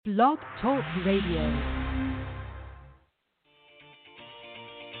Blog Talk Radio.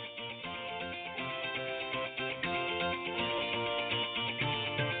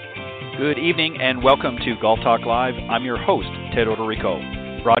 Good evening and welcome to Golf Talk Live. I'm your host, Ted Odorico,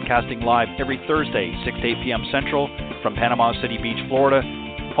 broadcasting live every Thursday, 6 to 8 p.m. Central from Panama City Beach, Florida,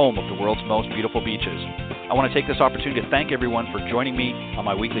 home of the world's most beautiful beaches. I want to take this opportunity to thank everyone for joining me on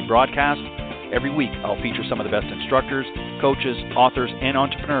my weekly broadcast. Every week, I'll feature some of the best instructors, coaches, authors, and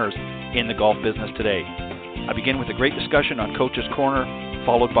entrepreneurs in the golf business today. I begin with a great discussion on Coach's Corner,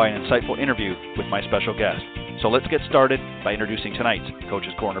 followed by an insightful interview with my special guest. So let's get started by introducing tonight's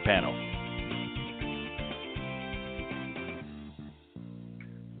Coach's Corner panel.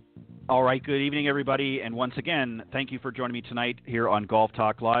 All right, good evening, everybody, and once again, thank you for joining me tonight here on Golf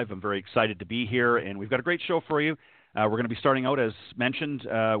Talk Live. I'm very excited to be here, and we've got a great show for you. We're going to be starting out, as mentioned,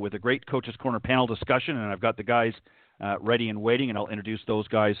 with a great Coach's Corner panel discussion, and I've got the guys ready and waiting, and I'll introduce those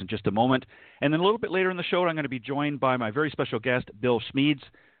guys in just a moment. And then a little bit later in the show, I'm going to be joined by my very special guest, Bill Schmedes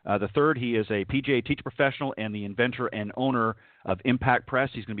the third. He is a PGA teacher professional and the inventor and owner of Impact Press.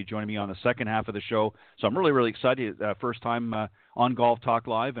 He's going to be joining me on the second half of the show. So I'm really, really excited. First time on Golf Talk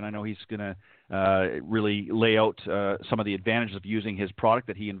Live, and I know he's going to really lay out some of the advantages of using his product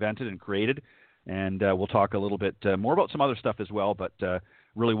that he invented and created. And we'll talk a little bit more about some other stuff as well, but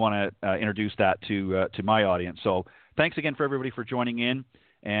really want to introduce that to my audience. So thanks again for everybody for joining in.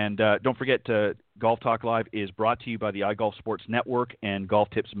 And don't forget, Golf Talk Live is brought to you by the iGolf Sports Network and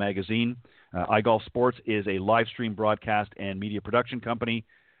Golf Tips Magazine. iGolf Sports is a live stream broadcast and media production company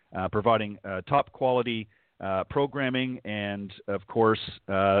providing top quality programming and, of course,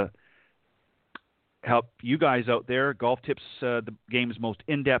 help you guys out there. Golf Tips, the game's most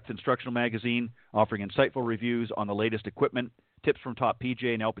in-depth instructional magazine, offering insightful reviews on the latest equipment, tips from top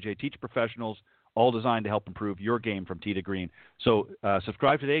PGA and LPGA teacher professionals, all designed to help improve your game from tee to green. So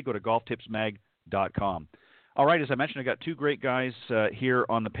subscribe today. Go to golftipsmag.com. All right, as I mentioned, I got two great guys here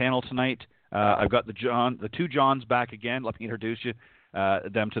on the panel tonight. I've got the two Johns back again. Let me introduce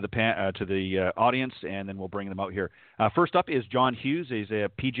them to the audience, and then we'll bring them out here. First up is John Hughes. He's a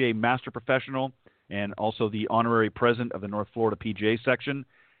PGA Master Professional and also the honorary president of the North Florida PGA section.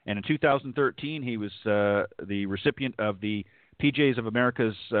 And in 2013, he was the recipient of the PGAs of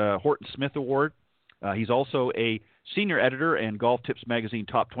America's Horton Smith Award. He's also a senior editor and Golf Tips Magazine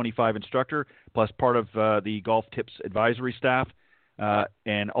top 25 instructor, plus part of the Golf Tips advisory staff.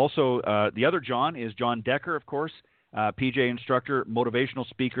 And also the other John is John Decker, of course, PGA instructor, motivational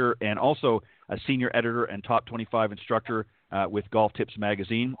speaker, and also a senior editor and top 25 instructor with Golf Tips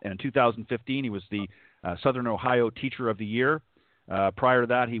Magazine. And in 2015, he was the Southern Ohio Teacher of the Year. Prior to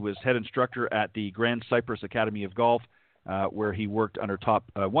that, he was head instructor at the Grand Cypress Academy of Golf, where he worked under top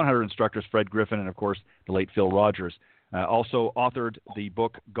 100 instructors, Fred Griffin, and, of course, the late Phil Rogers. Also authored the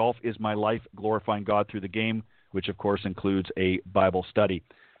book, Golf is My Life, Glorifying God Through the Game, which, of course, includes a Bible study.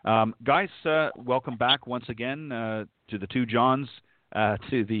 Guys, welcome back once again to the two Johns,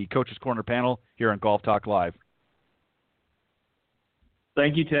 to the Coach's Corner panel here on Golf Talk Live.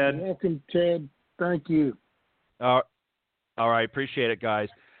 Thank you, Ted. Welcome, Ted. Thank you. All right, appreciate it, guys.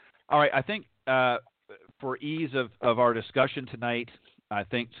 All right, I think for ease of our discussion tonight, I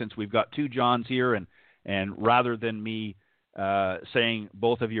think since we've got two Johns here, and rather than me saying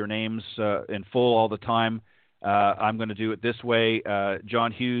both of your names in full all the time, I'm going to do it this way.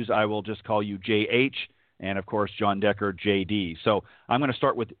 John Hughes, I will just call you JH, and, of course, John Decker, JD. So I'm going to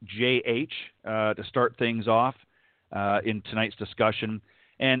start with JH to start things off in tonight's discussion.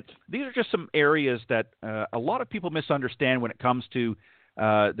 And these are just some areas that a lot of people misunderstand when it comes to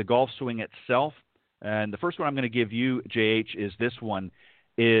the golf swing itself. And the first one I'm going to give you, JH, is this one,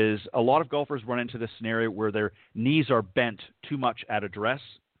 is a lot of golfers run into this scenario where their knees are bent too much at address.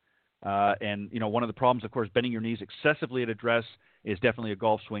 And, you know, one of the problems, of course, bending your knees excessively at address is definitely a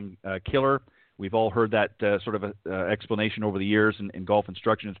golf swing killer. We've all heard that sort of explanation over the years in golf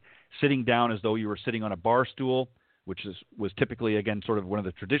instruction, is sitting down as though you were sitting on a bar stool, which was typically, again, sort of one of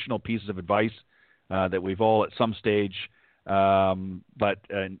the traditional pieces of advice that we've all at some stage. But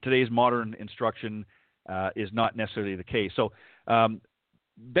in today's modern instruction is not necessarily the case. So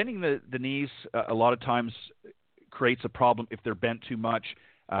bending the knees a lot of times creates a problem if they're bent too much.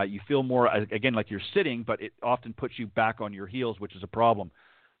 You feel more, again, like you're sitting, but it often puts you back on your heels, which is a problem.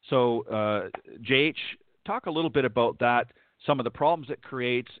 So, JH, talk a little bit about that, some of the problems it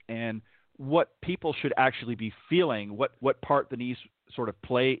creates, and what people should actually be feeling, what part the knees sort of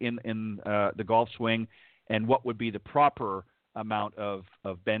play in the golf swing, and what would be the proper amount of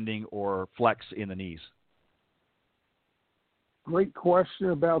bending or flex in the knees. Great question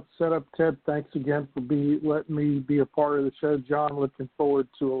about setup, Ted. Thanks again for letting me be a part of the show. John, looking forward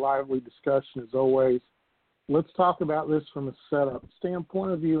to a lively discussion as always. Let's talk about this from a setup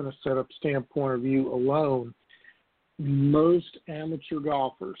standpoint of view and a setup standpoint of view alone. Most amateur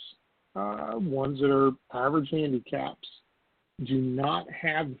golfers, ones that are average handicaps, do not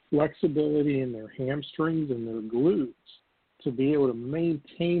have the flexibility in their hamstrings and their glutes to be able to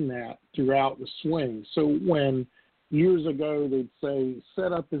maintain that throughout the swing. So when years ago they'd say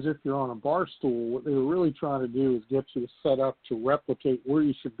set up as if you're on a bar stool, what they were really trying to do is get you to set up to replicate where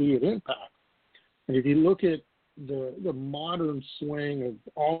you should be at impact. And if you look at the modern swing of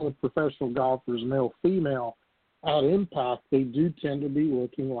all the professional golfers, male, female, at impact, they do tend to be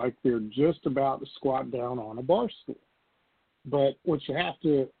looking like they're just about to squat down on a bar stool. But what you have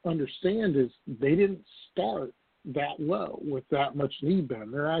to understand is they didn't start that low with that much knee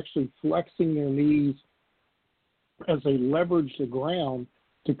bend. They're actually flexing their knees as they leverage the ground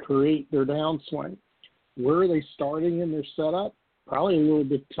to create their downswing. Where are they starting in their setup? Probably a little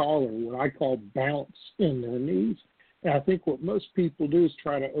bit taller, what I call bounce in their knees. And I think what most people do is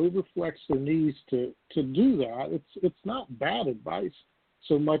try to overflex their knees to do that. It's not bad advice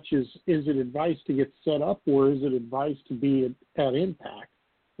so much as is it advice to get set up or is it advice to be at impact?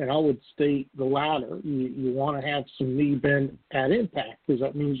 And I would state the latter. You want to have some knee bend at impact because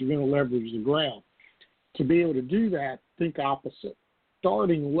that means you're going to leverage the ground. To be able to do that, think opposite.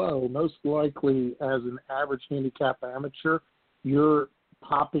 Starting low, most likely as an average handicap amateur, you're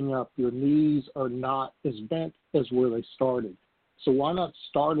popping up. Your knees are not as bent as where they started. So why not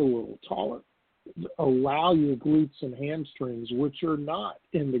start a little taller? Allow your glutes and hamstrings, which are not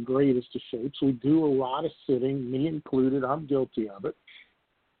in the greatest of shapes. We do a lot of sitting, me included. I'm guilty of it.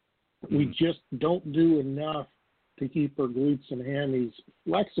 We just don't do enough to keep our glutes and hammies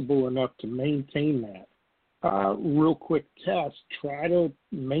flexible enough to maintain that. Real quick test, try to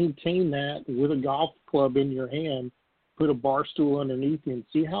maintain that with a golf club in your hand, put a bar stool underneath you and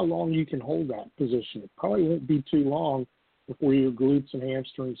see how long you can hold that position. It probably won't be too long before your glutes and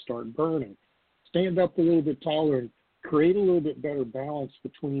hamstrings start burning. Stand up a little bit taller and create a little bit better balance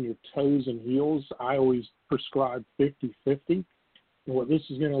between your toes and heels. I always prescribe 50-50. And what this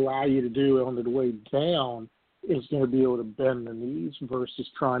is going to allow you to do on the way down is going to be able to bend the knees versus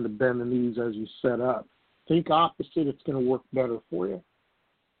trying to bend the knees as you set up. Think opposite, it's going to work better for you.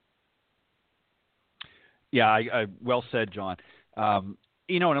 Yeah, I well said, John. And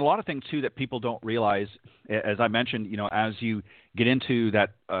a lot of things, too, that people don't realize, as I mentioned, as you get into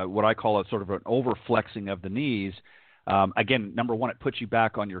that, what I call a sort of an over-flexing of the knees, again, number one, it puts you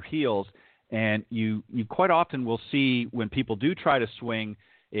back on your heels. And you quite often will see when people do try to swing,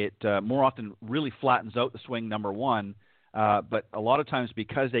 it more often really flattens out the swing, number one. But a lot of times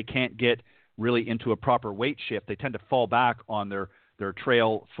because they can't get really into a proper weight shift, they tend to fall back on their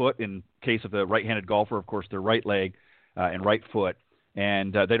trail foot. In case of the right-handed golfer, of course, their right leg and right foot.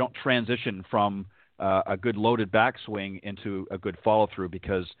 And they don't transition from a good loaded backswing into a good follow-through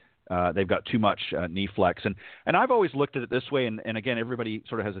because they've got too much knee flex. And I've always looked at it this way, and again, everybody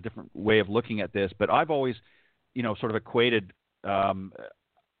sort of has a different way of looking at this, but I've always, sort of equated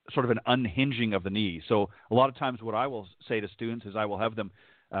sort of an unhinging of the knee. So a lot of times what I will say to students is I will have them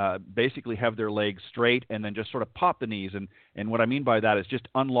basically have their legs straight and then just sort of pop the knees. And what I mean by that is just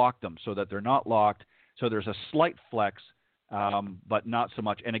unlock them so that they're not locked. So there's a slight flex, but not so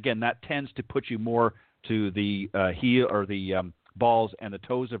much. And again, that tends to put you more to the heel or the balls and the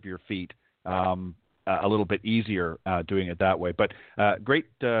toes of your feet a little bit easier doing it that way. But great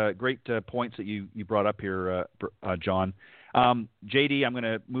points that you brought up here, John. JD, I'm going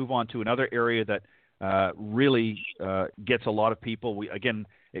to move on to another area that really gets a lot of people. Again,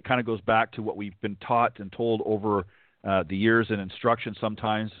 it kind of goes back to what we've been taught and told over the years in instruction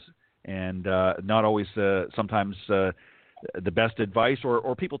sometimes, and not always sometimes the best advice,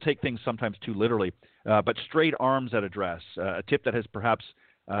 or people take things sometimes too literally. But straight arms at address, a tip that has perhaps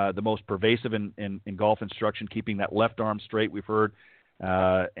the most pervasive in golf instruction, keeping that left arm straight, we've heard.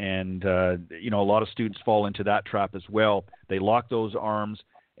 And a lot of students fall into that trap as well. They lock those arms,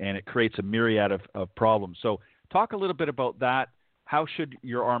 and it creates a myriad of problems. So talk a little bit about that. How should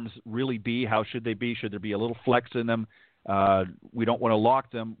your arms really be? How should they be? Should there be a little flex in them? We don't want to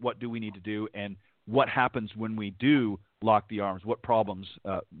lock them. What do we need to do? And what happens when we do lock the arms? What problems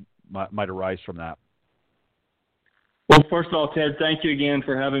might arise from that? Well, first of all, Ted, thank you again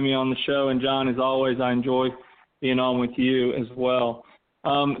for having me on the show. And John, as always, I enjoy being on with you as well.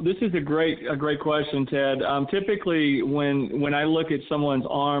 This is a great question, Ted. Typically, when I look at someone's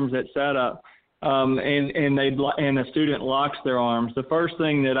arms at setup, and a student locks their arms, the first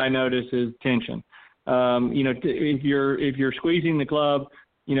thing that I notice is tension. If you're squeezing the club,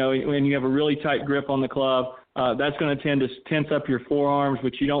 and you have a really tight grip on the club, that's going to tend to tense up your forearms,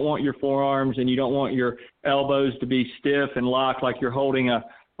 but you don't want your forearms and you don't want your elbows to be stiff and locked like you're holding a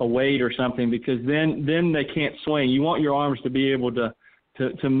weight or something, because then they can't swing. You want your arms to be able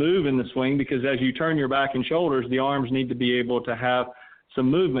to move in the swing, because as you turn your back and shoulders, the arms need to be able to have some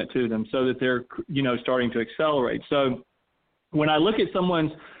movement to them so that they're, starting to accelerate. So when I look at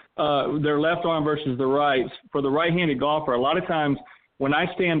someone's their left arm versus the right, for the right-handed golfer, a lot of times when I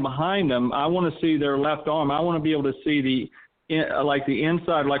stand behind them, I want to see their left arm. I want to be able to see the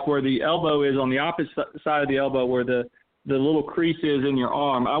inside, like where the elbow is on the opposite side of the elbow, where the little crease is in your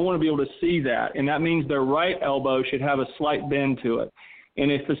arm. I want to be able to see that, and that means their right elbow should have a slight bend to it.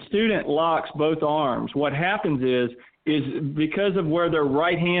 And if the student locks both arms, what happens is because of where their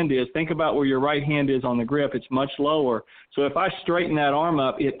right hand is, think about where your right hand is on the grip, it's much lower. So if I straighten that arm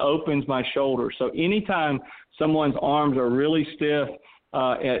up, it opens my shoulder. So anytime someone's arms are really stiff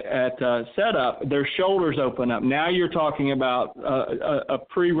at setup, their shoulders open up. Now you're talking about a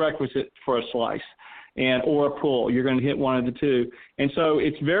prerequisite for a slice or a pull. You're going to hit one of the two. And so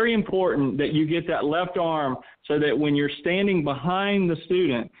it's very important that you get that left arm so that when you're standing behind the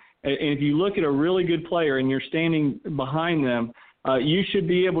student, and if you look at a really good player and you're standing behind them, you should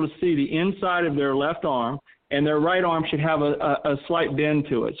be able to see the inside of their left arm, and their right arm should have a slight bend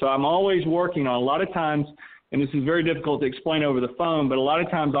to it. So I'm always working on, a lot of times, and this is very difficult to explain over the phone, but a lot of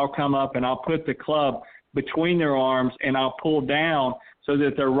times I'll come up and I'll put the club between their arms and I'll pull down so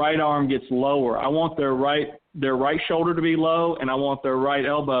that their right arm gets lower. I want their right shoulder to be low, and I want their right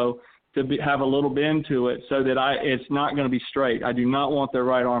elbow to have a little bend to it so that it's not going to be straight. I do not want their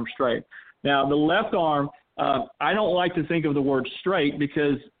right arm straight. Now, the left arm, I don't like to think of the word straight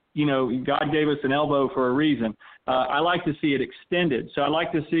because, God gave us an elbow for a reason. I like to see it extended. So I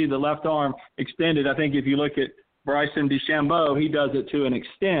like to see the left arm extended. I think if you look at Bryson DeChambeau, he does it to an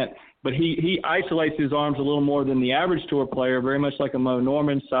extent, but he isolates his arms a little more than the average tour player, very much like a Mo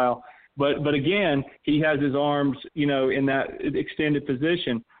Norman style. But again, he has his arms, in that extended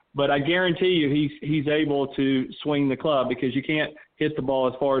position. But I guarantee you he's able to swing the club, because you can't hit the ball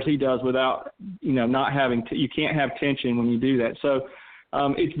as far as he does without, not having you can't have tension when you do that. So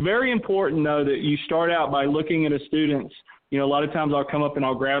it's very important, though, that you start out by looking at a student's, a lot of times I'll come up and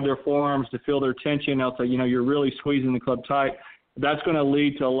I'll grab their forearms to feel their tension. I'll say, you're really squeezing the club tight. That's going to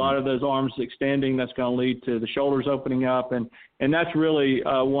lead to a lot of those arms extending. That's going to lead to the shoulders opening up. And that's really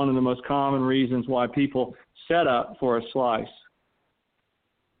one of the most common reasons why people set up for a slice.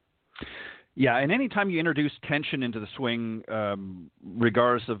 Yeah, and anytime you introduce tension into the swing,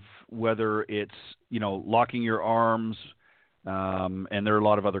 regardless of whether it's, locking your arms, and there are a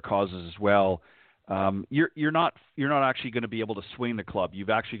lot of other causes as well, you're not actually going to be able to swing the club. You've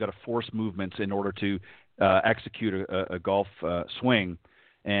actually got to force movements in order to execute a golf swing.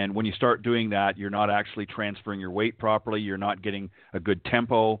 And when you start doing that, you're not actually transferring your weight properly. You're not getting a good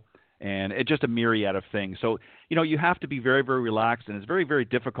tempo. And it's just a myriad of things. So, you have to be very, very relaxed, and it's very, very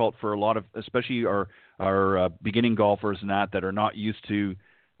difficult for a lot of, especially our beginning golfers and that are not used to,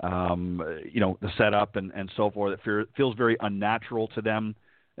 the setup and so forth. It feels very unnatural to them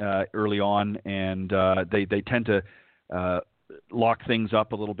early on, and they tend to lock things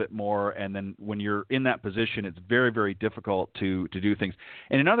up a little bit more. And then when you're in that position, it's very, very difficult to do things.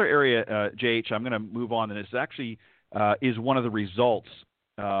 And another area, JH, I'm going to move on, and this actually is one of the results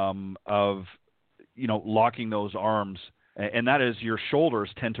of locking those arms, and that is your shoulders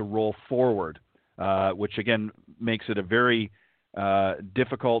tend to roll forward, which again makes it a very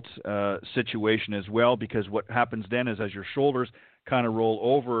difficult situation as well, because what happens then is as your shoulders kind of roll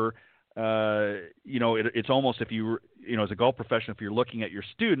over, it's almost, if you as a golf professional, if you're looking at your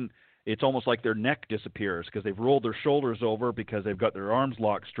student, it's almost like their neck disappears because they've rolled their shoulders over because they've got their arms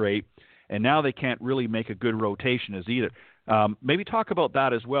locked straight, and now they can't really make a good rotation as either. Maybe talk about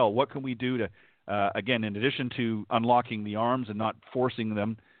that as well. What can we do to, again, in addition to unlocking the arms and not forcing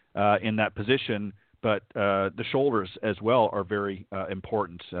them in that position, but the shoulders as well are very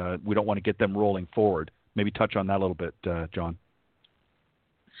important. We don't want to get them rolling forward. Maybe touch on that a little bit, John.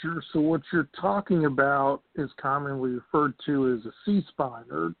 Sure. So what you're talking about is commonly referred to as a C-spine,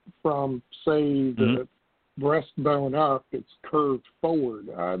 or from, say, the breastbone up, it's curved forward.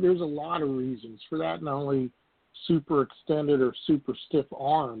 There's a lot of reasons for that, not only super extended or super stiff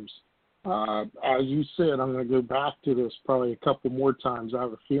arms. As you said, I'm going to go back to this probably a couple more times. I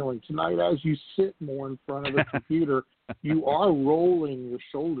have a feeling tonight, as you sit more in front of a computer, you are rolling your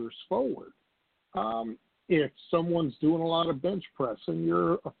shoulders forward. If someone's doing a lot of bench press and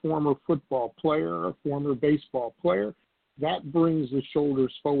you're a former football player, a former baseball player, that brings the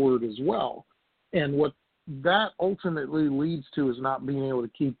shoulders forward as well. And what that ultimately leads to is not being able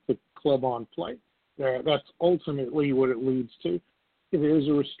to keep the club on plate. That's ultimately what it leads to. There's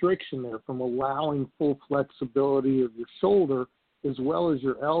a restriction there from allowing full flexibility of your shoulder as well as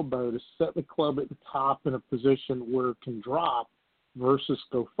your elbow to set the club at the top in a position where it can drop versus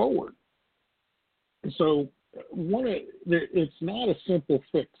go forward. And so it's not a simple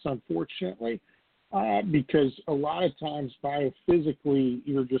fix, unfortunately, because a lot of times biophysically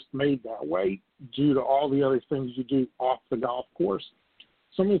you're just made that way due to all the other things you do off the golf course.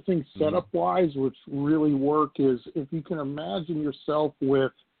 Some of the things setup-wise which really work is if you can imagine yourself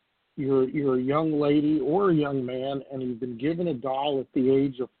with you're a young lady or a young man and you've been given a doll at the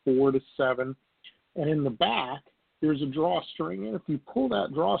age of 4 to 7, and in the back there's a drawstring, and if you pull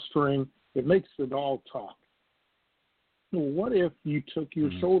that drawstring, it makes the doll talk. Well, what if you took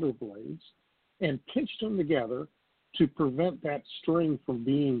your shoulder blades and pinched them together to prevent that string from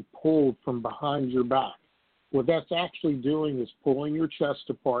being pulled from behind your back? What that's actually doing is pulling your chest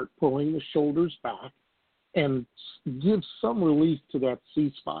apart, pulling the shoulders back, and gives some relief to that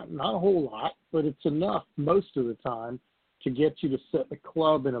C-spine. Not a whole lot, but it's enough most of the time to get you to set the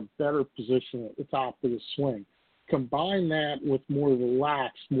club in a better position at the top of the swing. Combine that with more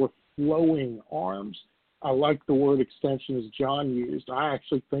relaxed, more flowing arms. I like the word extension as John used. I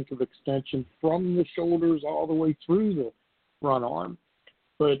actually think of extension from the shoulders all the way through the front arm.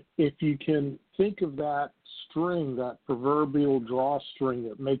 But if you can think of that string, that proverbial drawstring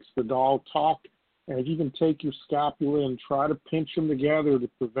that makes the doll talk, and if you can take your scapula and try to pinch them together to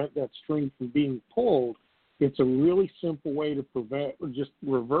prevent that string from being pulled, it's a really simple way to prevent or just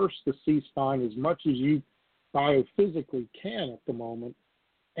reverse the C-spine as much as you biophysically can at the moment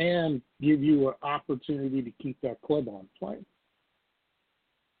and give you an opportunity to keep that club on plane.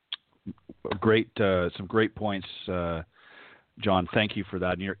 Great, some great points, John. Thank you for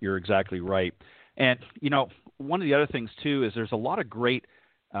that. And you're exactly right. And, one of the other things, too, is there's a lot of great,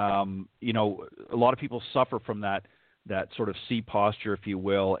 a lot of people suffer from that sort of C posture, if you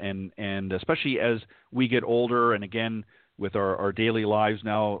will, and especially as we get older and, again, with our daily lives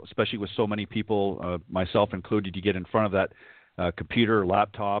now, especially with so many people, myself included, you get in front of that computer or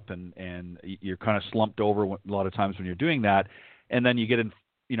laptop and you're kind of slumped over a lot of times when you're doing that. And then you get in,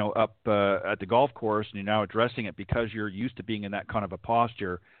 up at the golf course and you're now addressing it because you're used to being in that kind of a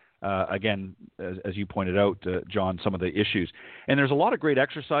posture. Again, as you pointed out, John, some of the issues. And there's a lot of great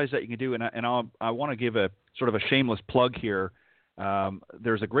exercise that you can do. And I want to give a sort of a shameless plug here.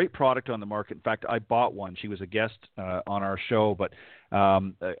 There's a great product on the market. In fact, I bought one. She was a guest on our show, but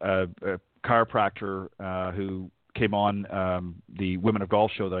a chiropractor who came on the Women of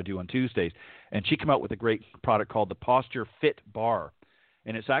Golf show that I do on Tuesdays. And she came out with a great product called the Posture Fit Bar.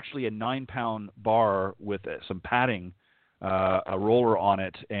 And it's actually a 9-pound bar with some padding, a roller on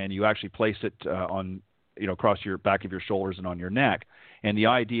it, and you actually place it on, across your back of your shoulders and on your neck. And the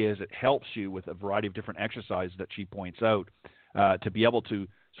idea is it helps you with a variety of different exercises that she points out to be able to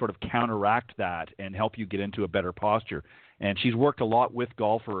sort of counteract that and help you get into a better posture. And she's worked a lot with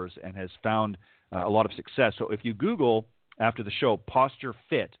golfers and has found a lot of success. So if you Google after the show Posture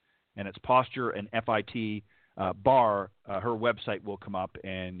Fit, and it's Posture and FIT bar, her website will come up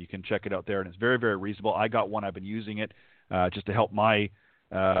and you can check it out there. And it's very, very reasonable. I got one. I've been using it just to help my,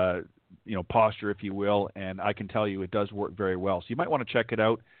 posture, if you will. And I can tell you it does work very well. So you might want to check it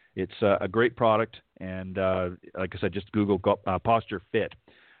out. It's a great product. And like I said, just Google Posture Fit.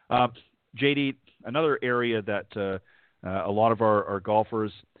 JD, another area that a lot of our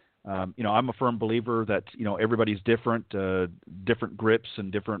golfers, I'm a firm believer that, everybody's different, different grips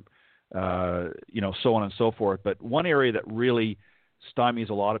and different, so on and so forth. But one area that really stymies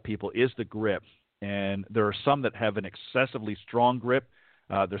a lot of people is the grip. And there are some that have an excessively strong grip.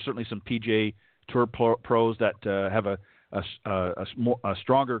 There's certainly some PGA Tour pros that have a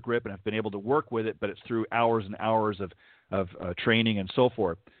stronger grip and have been able to work with it, but it's through hours and hours of training and so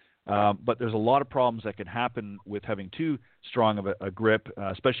forth. But there's a lot of problems that can happen with having too strong of a grip,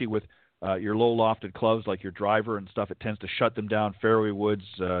 especially with your low lofted clubs like your driver and stuff. It tends to shut them down, fairway woods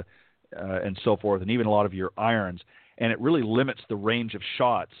and so forth, and even a lot of your irons. And it really limits the range of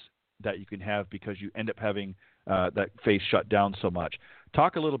shots that you can have because you end up having that face shut down so much.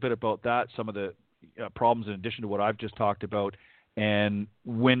 Talk a little bit about that, some of the problems in addition to what I've just talked about. And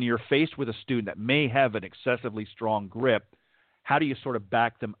when you're faced with a student that may have an excessively strong grip, how do you sort of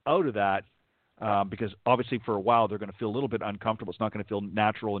back them out of that? Because obviously for a while they're going to feel a little bit uncomfortable. It's not going to feel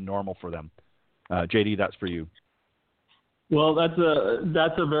natural and normal for them. JD, that's for you. Well, that's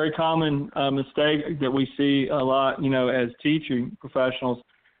a very common mistake that we see a lot, as teaching professionals.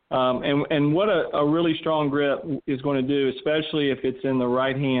 And what a really strong grip is going to do, especially if it's in the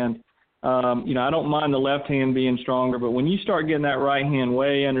right hand, I don't mind the left hand being stronger, but when you start getting that right hand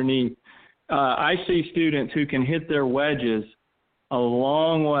way underneath, I see students who can hit their wedges a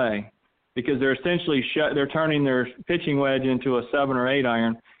long way because they're essentially they're turning their pitching wedge into a 7 or 8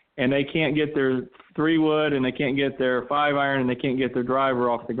 iron, and they can't get their 3-wood, and they can't get their 5 iron, and they can't get their driver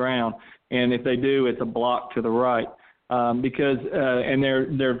off the ground. And if they do, it's a block to the right because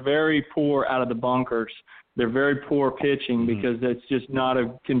they're very poor out of the bunkers. They're very poor pitching because it's just not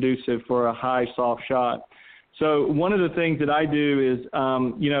conducive for a high soft shot. So one of the things that I do is,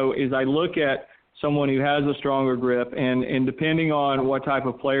 is I look at someone who has a stronger grip, and depending on what type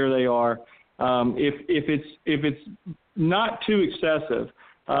of player they are, if it's not too excessive,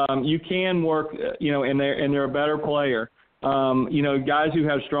 you can work, and they're a better player. Guys who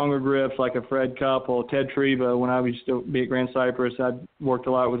have stronger grips like a Fred Couple, Ted Treva, when I used to be at Grand Cypress, I worked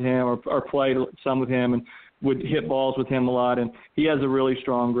a lot with him or played some with him and would hit balls with him a lot, and he has a really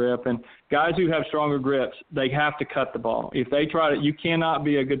strong grip. And guys who have stronger grips, they have to cut the ball. If they try to, you cannot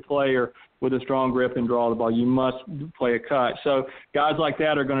be a good player with a strong grip and draw the ball. You must play a cut. So guys like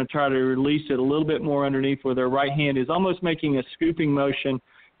that are going to try to release it a little bit more underneath where their right hand is almost making a scooping motion.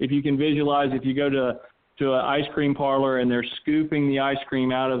 If you can visualize, if you go to an ice cream parlor and they're scooping the ice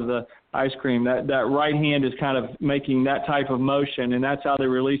cream out of the ice cream, that right hand is kind of making that type of motion, and that's how they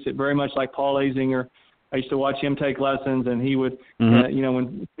release it, very much like Paul Azinger. I used to watch him take lessons, and he would,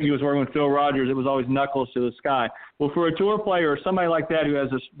 when he was working with Phil Rogers, it was always knuckles to the sky. Well, for a tour player or somebody like that who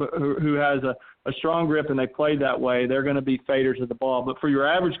has a strong grip and they play that way, they're going to be faders of the ball. But for your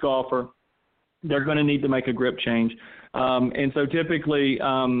average golfer, they're going to need to make a grip change. And so typically,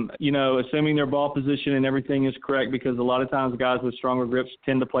 assuming their ball position and everything is correct, because a lot of times guys with stronger grips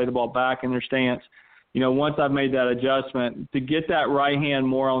tend to play the ball back in their stance. Once I've made that adjustment, to get that right hand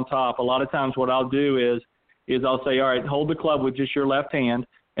more on top, a lot of times what I'll do is I'll say, all right, hold the club with just your left hand,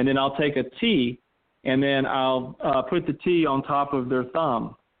 and then I'll take a tee, and then I'll put the tee on top of their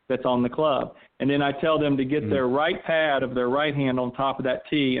thumb that's on the club. And then I tell them to get their right pad of their right hand on top of that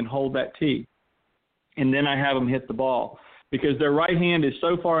tee and hold that tee. And then I have them hit the ball because their right hand is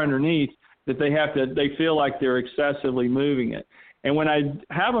so far underneath that they feel like they're excessively moving it. And when I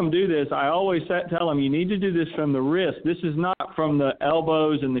have them do this, I always tell them, you need to do this from the wrist. This is not from the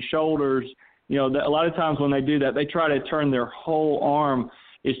elbows and the shoulders. A lot of times when they do that, they try to turn their whole arm.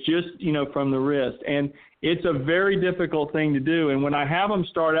 It's just, from the wrist. And it's a very difficult thing to do. And when I have them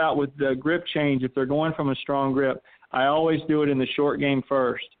start out with the grip change, if they're going from a strong grip, I always do it in the short game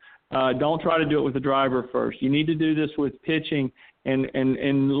first. Don't try to do it with the driver first. You need to do this with pitching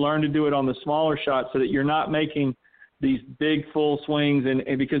and learn to do it on the smaller shots so that you're not making these big full swings,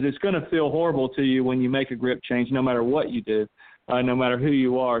 and because it's going to feel horrible to you when you make a grip change, no matter what you do, no matter who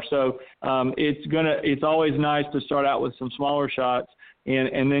you are. So it's always nice to start out with some smaller shots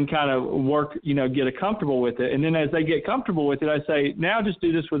and then kind of work, get comfortable with it. And then as they get comfortable with it, I say, now just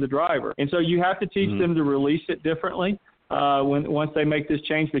do this with the driver. And so you have to teach them to release it differently once they make this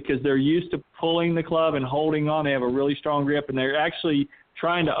change, because they're used to pulling the club and holding on. They have a really strong grip, and they're actually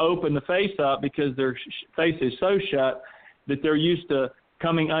trying to open the face up because their face is so shut that they're used to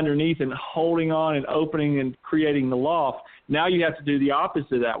coming underneath and holding on and opening and creating the loft. Now you have to do the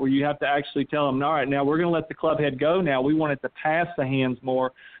opposite of that, where you have to actually tell them, all right, now we're going to let the club head go now. We want it to pass the hands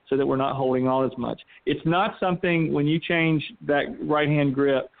more so that we're not holding on as much. It's not something, when you change that right-hand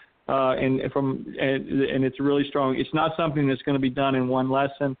grip and it's really strong, it's not something that's going to be done in one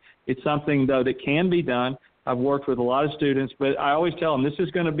lesson. It's something, though, that can be done. I've worked with a lot of students, but I always tell them this is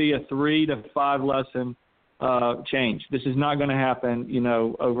going to be a 3 to 5 lesson change. This is not going to happen,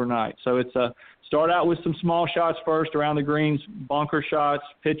 overnight. So it's start out with some small shots first around the greens, bunker shots,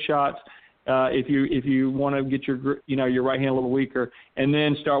 pitch shots. If you want to get your right hand a little weaker, and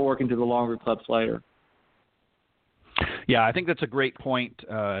then start working to the longer clubs later. Yeah, I think that's a great point,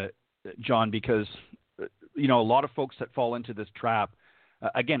 John, because a lot of folks that fall into this trap.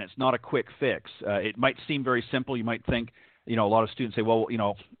 Again, it's not a quick fix. It might seem very simple. You might think, a lot of students say, well,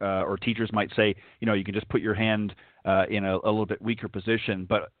 or teachers might say, you can just put your hand in a little bit weaker position.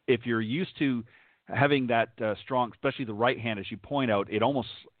 But if you're used to having that strong, especially the right hand, as you point out,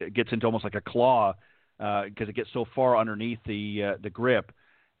 it gets into almost like a claw because it gets so far underneath the grip,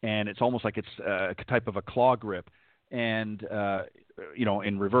 and it's almost like it's a type of a claw grip, and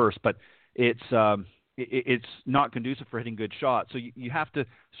in reverse. But it's not conducive for hitting good shots. So you have to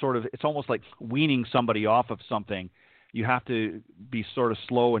it's almost like weaning somebody off of something. You have to be sort of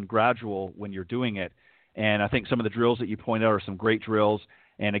slow and gradual when you're doing it. And I think some of the drills that you point out are some great drills.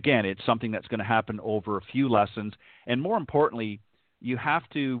 And again, it's something that's going to happen over a few lessons. And more importantly, you have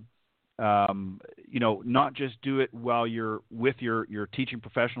to not just do it while you're with your teaching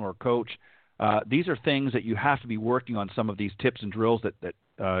professional or coach. These are things that you have to be working on, some of these tips and drills that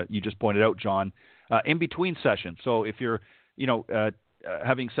you just pointed out, John, in between sessions. So if you're,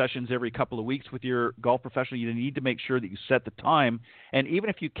 having sessions every couple of weeks with your golf professional, you need to make sure that you set the time. And even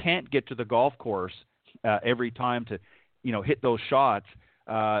if you can't get to the golf course every time to, hit those shots,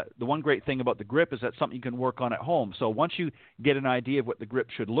 the one great thing about the grip is that's something you can work on at home. So once you get an idea of what the grip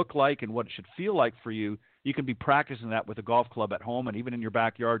should look like and what it should feel like for you, you can be practicing that with a golf club at home and even in your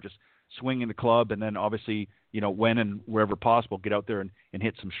backyard, just swinging the club. And then obviously, when and wherever possible, get out there and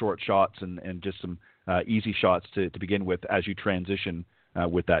hit some short shots and just some easy shots to begin with as you transition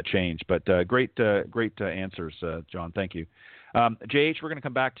with that change. But great answers, John. Thank you. JH, we're going to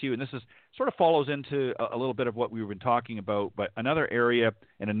come back to you, and this is sort of follows into a little bit of what we've been talking about, but another area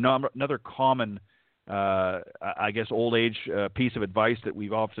and another common, old age piece of advice that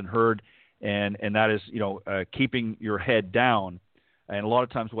we've often heard, and that is, keeping your head down. And a lot of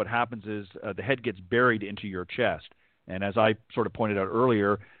times what happens is the head gets buried into your chest. And as I sort of pointed out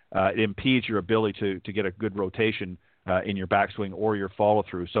earlier, it impedes your ability to get a good rotation in your backswing or your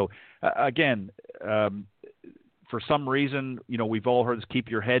follow-through. So, again, for some reason, we've all heard this, keep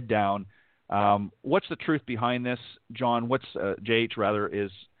your head down. What's the truth behind this, John? What's JH rather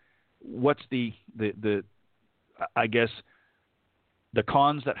is what's the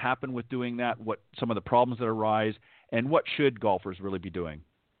cons that happen with doing that? What some of the problems that arise, and what should golfers really be doing?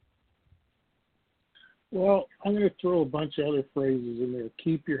 Well, I'm going to throw a bunch of other phrases in there.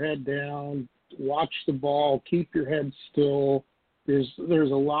 Keep your head down, watch the ball, keep your head still. There's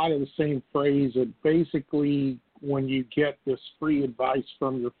a lot of the same phrase that basically when you get this free advice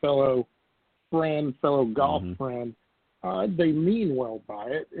from your fellow golf friend, they mean well by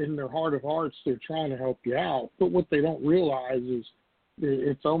it. In their heart of hearts, they're trying to help you out. But what they don't realize is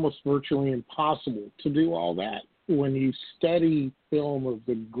it's almost virtually impossible to do all that. When you study film of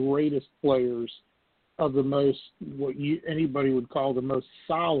the greatest players, of the most, anybody would call the most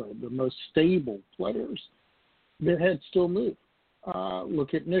solid, the most stable players, their heads still move.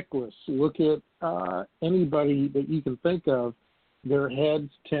 Look at Nicklaus. Look at anybody that you can think of. Their heads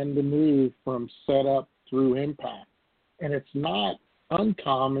tend to move from setup through impact. And it's not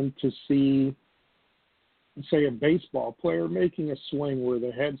uncommon to see, say, a baseball player making a swing where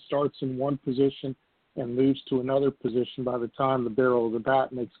the head starts in one position and moves to another position by the time the barrel of the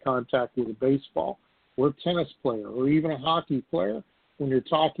bat makes contact with a baseball, or a tennis player, or even a hockey player. When you're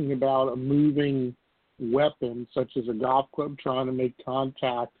talking about a moving weapon, such as a golf club trying to make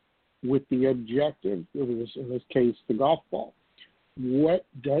contact with the objective, in this case, the golf ball. What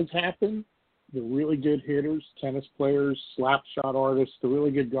does happen? The really good hitters, tennis players, slap shot artists, the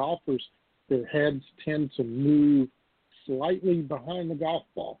really good golfers, their heads tend to move slightly behind the golf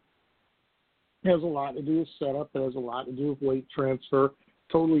ball. It has a lot to do with setup. It has a lot to do with weight transfer.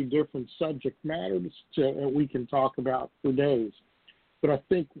 Totally different subject matter that we can talk about for days. But I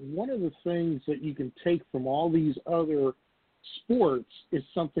think one of the things that you can take from all these other sports is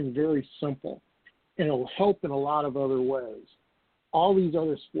something very simple, and it'll help in a lot of other ways. All these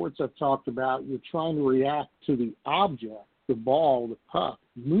other sports I've talked about, you're trying to react to the object, the ball, the puck,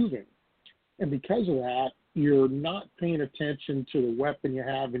 moving. And because of that, you're not paying attention to the weapon you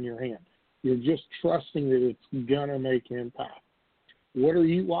have in your hand. You're just trusting that it's going to make impact. What are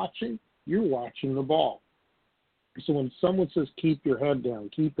you watching? You're watching the ball. So when someone says keep your head down,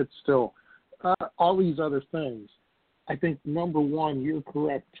 keep it still, all these other things, I think, number one, you're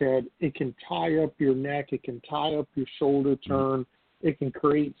correct, Ted. It can tie up your neck. It can tie up your shoulder turn. It can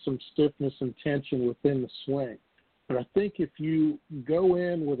create some stiffness and tension within the swing. But I think if you go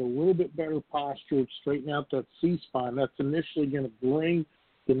in with a little bit better posture, straighten out that C-spine, that's initially going to bring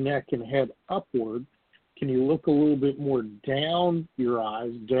the neck and head upward. Can you look a little bit more down your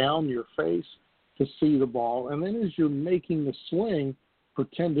eyes, down your face to see the ball? And then as you're making the swing,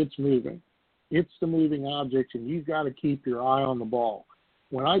 pretend it's moving. It's the moving object, and you've got to keep your eye on the ball.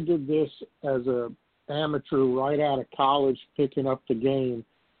 When I did this as an amateur right out of college, picking up the game,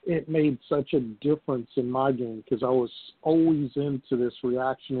 it made such a difference in my game because I was always into this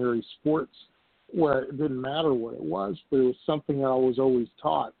reactionary sports where it didn't matter what it was, but it was something that I was always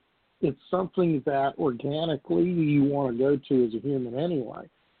taught. It's something that organically you want to go to as a human anyway.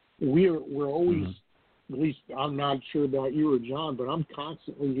 We're always, at least I'm not sure about you or John, but I'm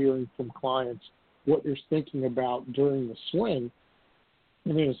constantly hearing from clients what they're thinking about during the swing.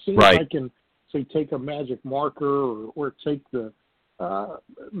 And then as soon as I can, say, take a magic marker or take the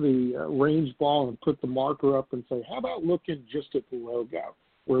range ball and put the marker up and say, how about looking just at the logo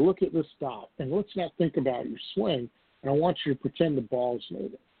or look at this dot, and let's not think about your swing, and I want you to pretend the ball's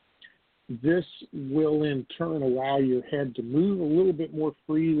moving. This will in turn allow your head to move a little bit more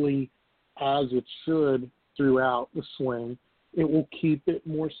freely as it should throughout the swing. It will keep it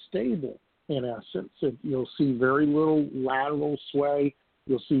more stable in essence. You'll see very little lateral sway.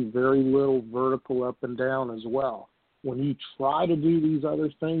 You'll see very little vertical up and down as well. When you try to do these other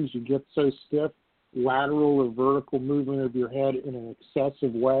things, you get so stiff, lateral or vertical movement of your head in an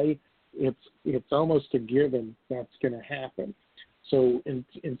excessive way, it's almost a given that's going to happen. So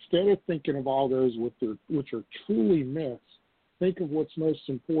instead of thinking of all those which are truly myths, think of what's most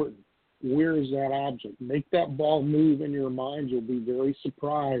important. Where is that object? Make that ball move in your mind. You'll be very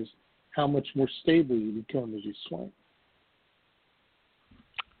surprised how much more stable you become as you swing.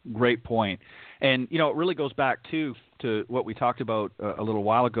 Great point. And, you know, it really goes back, to what we talked about a little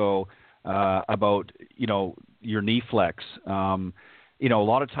while ago about, you know, your knee flex. You know, a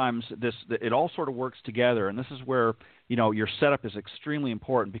lot of times it all sort of works together, and this is where, you know, your setup is extremely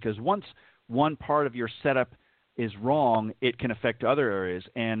important, because once one part of your setup is wrong, it can affect other areas.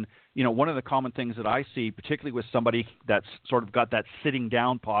 And, you know, one of the common things that I see, particularly with somebody that's sort of got that sitting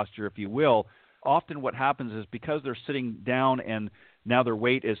down posture, if you will, often what happens is because they're sitting down and now their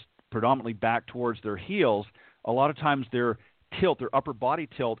weight is predominantly back towards their heels, a lot of times their upper body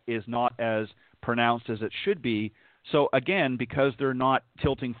tilt is not as pronounced as it should be. So again, because they're not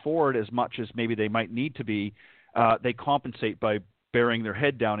tilting forward as much as maybe they might need to be, they compensate by bearing their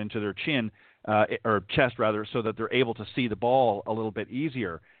head down into their chin, or chest rather, so that they're able to see the ball a little bit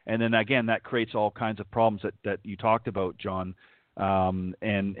easier. And then again, that creates all kinds of problems that you talked about, John.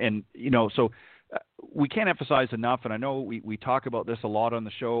 And you know, so we can't emphasize enough, and I know we talk about this a lot on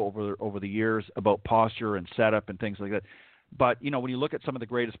the show over the years about posture and setup and things like that. But, you know, when you look at some of the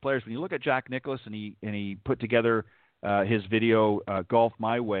greatest players, when you look at Jack Nicklaus and he put together his video, Golf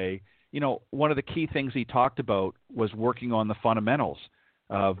My Way, you know, one of the key things he talked about was working on the fundamentals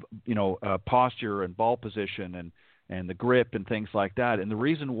of, you know, posture and ball position and the grip and things like that. And the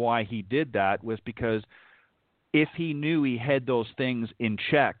reason why he did that was because if he knew he had those things in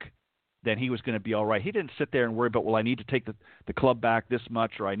check, then he was going to be all right. He didn't sit there and worry about, well, I need to take the club back this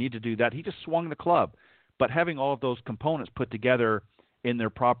much, or I need to do that. He just swung the club. But having all of those components put together in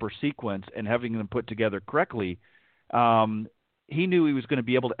their proper sequence and having them put together correctly, he knew he was going to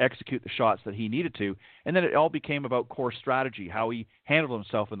be able to execute the shots that he needed to. And then it all became about course strategy, how he handled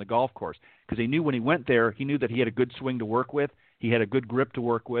himself in the golf course. Because he knew when he went there, he knew that he had a good swing to work with, he had a good grip to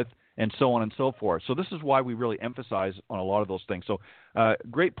work with, and so on and so forth. So this is why we really emphasize on a lot of those things. So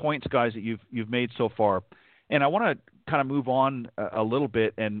great points, guys, that you've made so far. And I want to kind of move on a little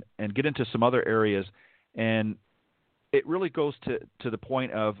bit and get into some other areas. And it really goes to the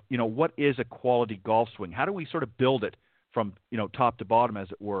point of, you know, what is a quality golf swing? How do we sort of build it from, you know, top to bottom, as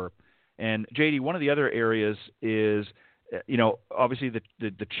it were? And JD, one of the other areas is, you know, obviously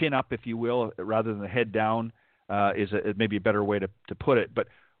the chin up, if you will, rather than the head down, is maybe a better way to put it. But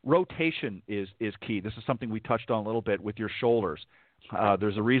rotation is key. This is something we touched on a little bit with your shoulders.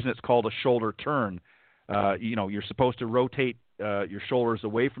 There's a reason it's called a shoulder turn. You know, you're supposed to rotate your shoulders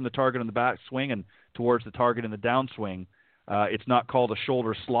away from the target in the backswing and towards the target in the downswing. It's not called a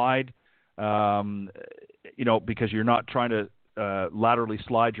shoulder slide, you know, because you're not trying to laterally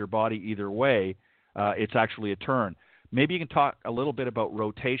slide your body either way. It's actually a turn. Maybe you can talk a little bit about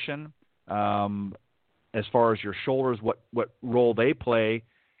rotation as far as your shoulders, what role they play,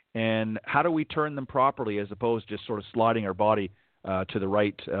 and how do we turn them properly as opposed to just sort of sliding our body to the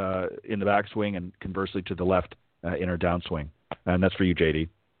right in the backswing and conversely to the left in our downswing. And that's for you, JD.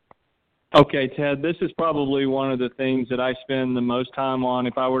 Okay, Ted, this is probably one of the things that I spend the most time on.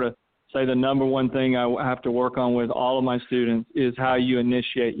 If I were to say the number one thing I have to work on with all of my students is how you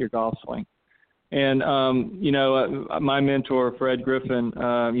initiate your golf swing. And, you know, my mentor, Fred Griffin,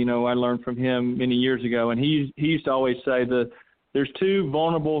 you know, I learned from him many years ago, and he used to always say that there's two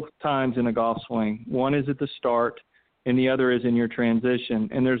vulnerable times in a golf swing. One is at the start, and the other is in your transition.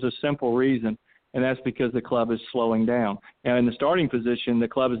 And there's a simple reason, and that's because the club is slowing down. And in the starting position, the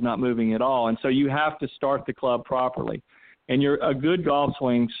club is not moving at all. And so you have to start the club properly. And a good golf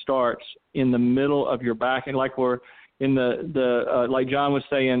swing starts in the middle of your back. And like we're in the like John was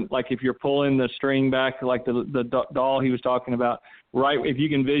saying, like if you're pulling the string back, like the doll he was talking about, right, if you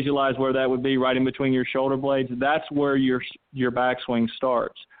can visualize where that would be right in between your shoulder blades, that's where your backswing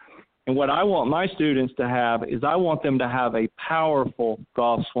starts. And what I want my students to have is I want them to have a powerful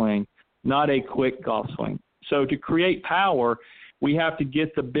golf swing, not a quick golf swing. So to create power, we have to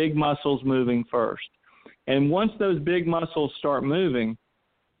get the big muscles moving first. And once those big muscles start moving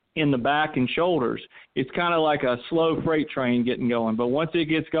in the back and shoulders, it's kind of like a slow freight train getting going. But once it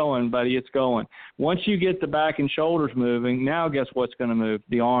gets going, buddy, it's going. Once you get the back and shoulders moving, now guess what's going to move?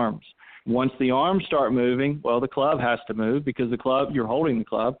 The arms. Once the arms start moving, well, the club has to move because the club, you're holding the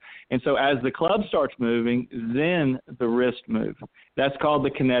club. And so as the club starts moving, then the wrist moves. That's called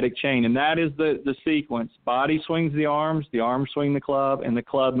the kinetic chain, and that is the sequence. Body swings the arms swing the club, and the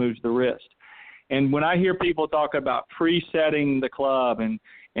club moves the wrist. And when I hear people talk about presetting the club and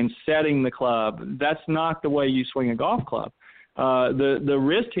setting the club, that's not the way you swing a golf club. The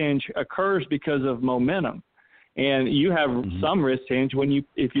wrist hinge occurs because of momentum. And you have some wrist hinge when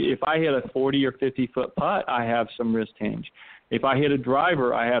if I hit a 40 or 50 foot putt, I have some wrist hinge. If I hit a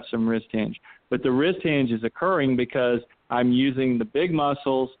driver, I have some wrist hinge. But the wrist hinge is occurring because I'm using the big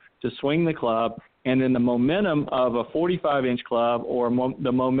muscles to swing the club, and then the momentum of a 45-inch club or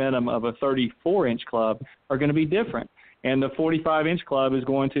the momentum of a 34-inch club are going to be different. And the 45-inch club is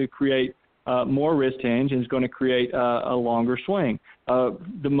going to create more wrist hinge and is going to create a longer swing.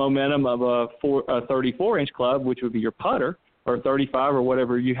 The momentum of a 34-inch club, which would be your putter, or 35 or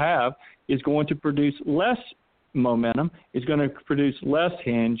whatever you have, is going to produce less momentum, is going to produce less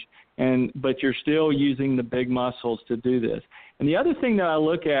hinge, but you're still using the big muscles to do this. And the other thing that I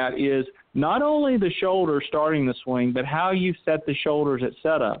look at is not only the shoulder starting the swing, but how you set the shoulders at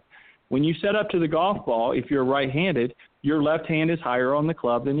setup. When you set up to the golf ball, if you're right-handed, your left hand is higher on the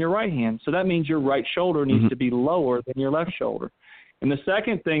club than your right hand. So that means your right shoulder needs to be lower than your left shoulder. And the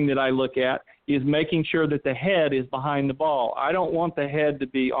second thing that I look at is making sure that the head is behind the ball. I don't want the head to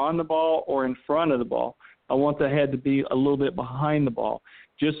be on the ball or in front of the ball. I want the head to be a little bit behind the ball,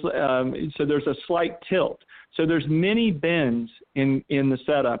 so there's a slight tilt. So there's many bends in the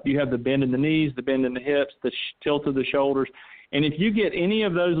setup. You have the bend in the knees, the bend in the hips, the tilt of the shoulders. And if you get any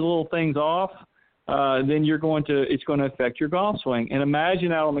of those little things off, then it's going to affect your golf swing. And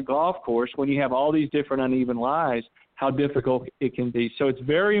imagine out on the golf course when you have all these different uneven lies, how difficult it can be. So it's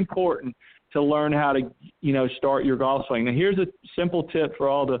very important to learn how to, start your golf swing. Now, here's a simple tip for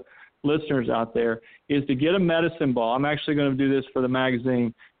all the listeners out there, is to get a medicine ball. I'm actually going to do this for the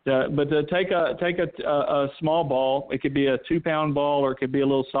magazine. But to take a small ball, it could be a 2-pound ball or it could be a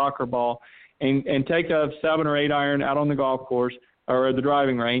little soccer ball, and take a 7 or 8 iron out on the golf course or the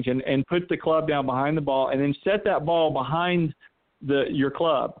driving range and put the club down behind the ball, and then set that ball behind your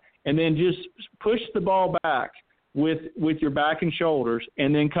club, and then just push the ball back with your back and shoulders,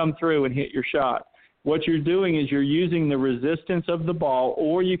 and then come through and hit your shot. What you're doing is you're using the resistance of the ball,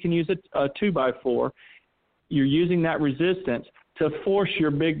 or you can use a 2x4. You're using that resistance to force your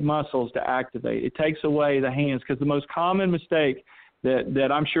big muscles to activate. It takes away the hands, because the most common mistake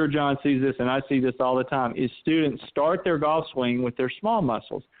that I'm sure John sees this, and I see this all the time, is students start their golf swing with their small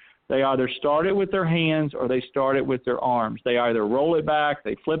muscles. They either start it with their hands or they start it with their arms. They either roll it back,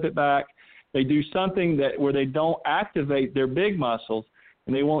 they flip it back, they do something where they don't activate their big muscles,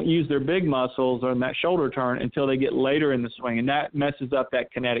 and they won't use their big muscles on that shoulder turn until they get later in the swing, and that messes up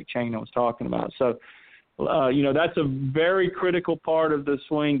that kinetic chain I was talking about. So, that's a very critical part of the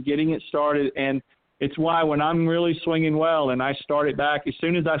swing, getting it started, and it's why when I'm really swinging well and I start it back, as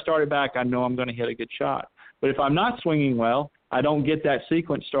soon as I start it back, I know I'm going to hit a good shot. But if I'm not swinging well, I don't get that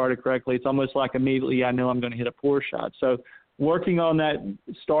sequence started correctly. It's almost like immediately I know I'm going to hit a poor shot. So working on that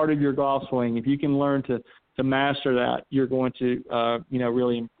start of your golf swing, if you can learn to master that, you're going to,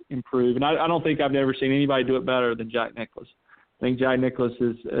 really improve. And I don't think I've ever seen anybody do it better than Jack Nicklaus. I think Jack Nicklaus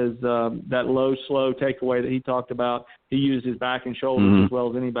is that low, slow takeaway that he talked about. He used his back and shoulders as well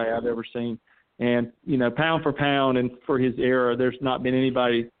as anybody I've ever seen. And, pound for pound and for his era, there's not been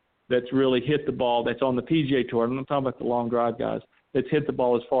anybody that's really hit the ball that's on the PGA Tour. I'm not talking about the long drive guys that's hit the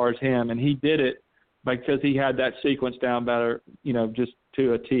ball as far as him. And he did it because he had that sequence down better, just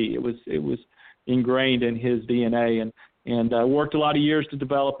to a T. It was ingrained in his DNA and worked a lot of years to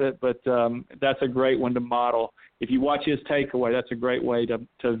develop it. But that's a great one to model. If you watch his takeaway, that's a great way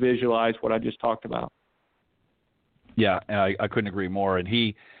to visualize what I just talked about. Yeah, I couldn't agree more. And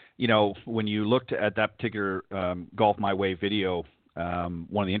he, when you looked at that particular Golf My Way video,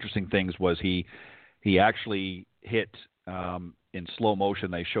 one of the interesting things was he actually hit in slow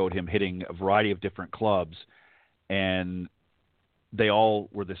motion. They showed him hitting a variety of different clubs, and they all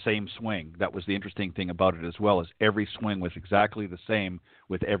were the same swing. That was the interesting thing about it as well, as every swing was exactly the same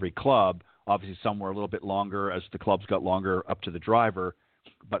with every club. Obviously, some were a little bit longer as the clubs got longer up to the driver,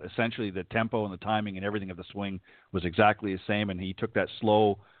 but essentially the tempo and the timing and everything of the swing was exactly the same, and he took that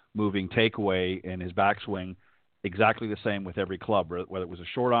slow moving takeaway in his backswing exactly the same with every club, whether it was a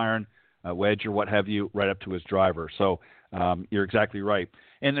short iron, a wedge, or what have you, right up to his driver. So you're exactly right.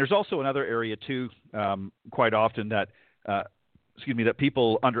 And there's also another area too, quite often that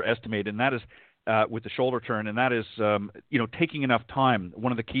people underestimate, and that is with the shoulder turn, and that is taking enough time.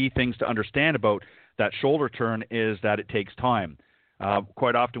 One of the key things to understand about that shoulder turn is that it takes time.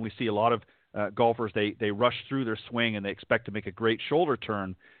 Quite often we see a lot of golfers, they rush through their swing and they expect to make a great shoulder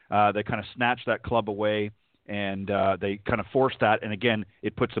turn. They kind of snatch that club away and they kind of force that, and again,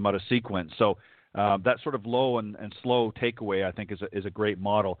 it puts them out of sequence. So that sort of low and slow takeaway, I think, is a great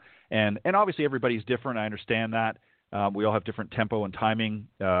model. And obviously everybody's different. I understand that. We all have different tempo and timing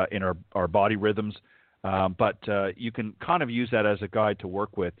in our body rhythms, but you can kind of use that as a guide to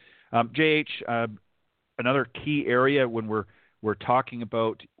work with. JH, another key area when we're talking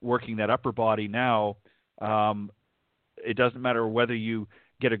about working that upper body now, it doesn't matter whether you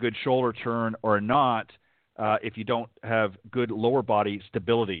get a good shoulder turn or not if you don't have good lower body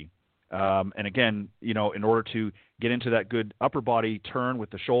stability. And again, in order to get into that good upper body turn with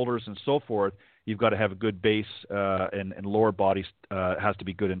the shoulders and so forth, you've got to have a good base and lower body has to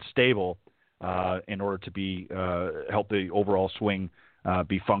be good and stable in order to be help the overall swing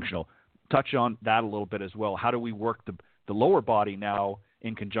be functional. Touch on that a little bit as well. How do we work the lower body now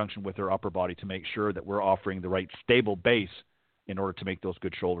in conjunction with our upper body to make sure that we're offering the right stable base in order to make those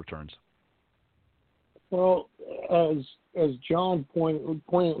good shoulder turns? Well, as John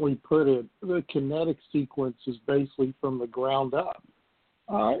poignantly put it, the kinetic sequence is basically from the ground up.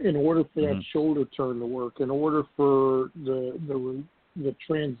 In order for that shoulder turn to work, in order for the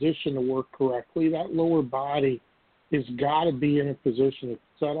transition to work correctly, that lower body has got to be in a position to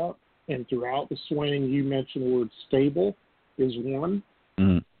set up. And throughout the swing, you mentioned the word stable is one.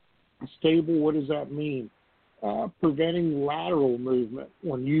 Stable, what does that mean? Preventing lateral movement.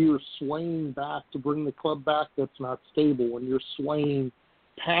 When you're swaying back to bring the club back, that's not stable. When you're swaying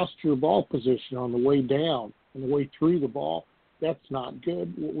past your ball position on the way down and the way through the ball, that's not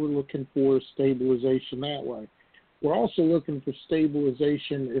good. What we're looking for is stabilization that way. We're also looking for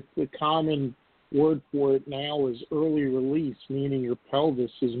stabilization if the common word for it now is early release, meaning your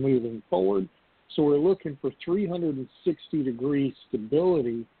pelvis is moving forward. So we're looking for 360-degree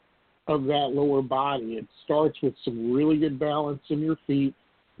stability of that lower body. It starts with some really good balance in your feet.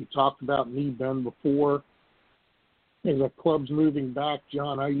 We talked about knee bend before. As a club's moving back,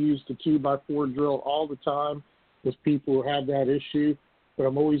 John, I use the 2x4 drill all the time with people who have that issue, but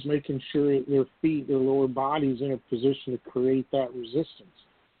I'm always making sure that their feet, their lower body's in a position to create that resistance.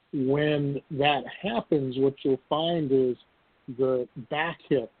 When that happens, what you'll find is the back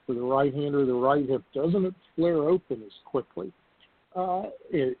hip for the right hander, the right hip doesn't flare open as quickly.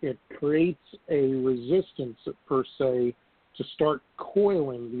 It creates a resistance, per se, to start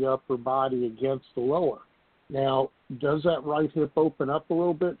coiling the upper body against the lower. Now, does that right hip open up a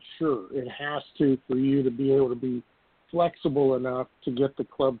little bit? Sure, it has to for you to be able to be flexible enough to get the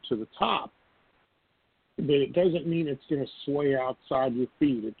club to the top. But it doesn't mean it's going to sway outside your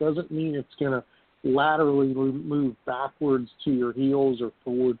feet. It doesn't mean it's going to laterally move backwards to your heels or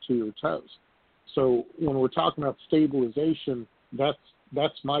forward to your toes. So when we're talking about stabilization,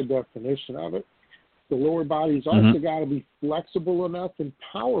 that's my definition of it. The lower body's also got to be flexible enough and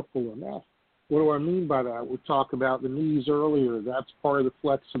powerful enough. What do I mean by that? We talked about the knees earlier. That's part of the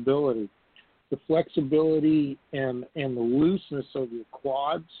flexibility. The flexibility and the looseness of your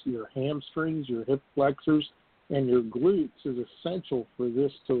quads, your hamstrings, your hip flexors, and your glutes is essential for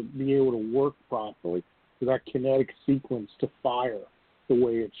this to be able to work properly, for that kinetic sequence to fire the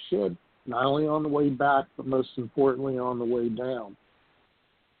way it should, not only on the way back, but most importantly on the way down.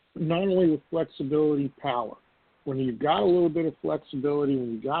 Not only with flexibility, power. When you've got a little bit of flexibility,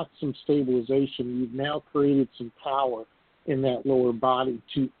 when you've got some stabilization, you've now created some power in that lower body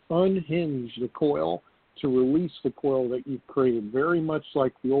to unhinge the coil, to release the coil that you've created, very much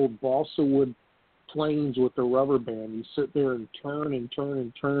like the old balsa wood planes with the rubber band. You sit there and turn and turn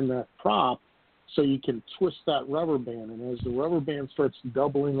and turn that prop so you can twist that rubber band. And as the rubber band starts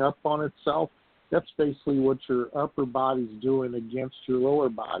doubling up on itself, that's basically what your upper body's doing against your lower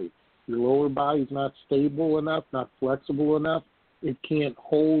body. Your lower body's not stable enough, not flexible enough. It can't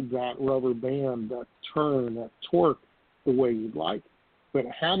hold that rubber band, that turn, that torque the way you'd like. But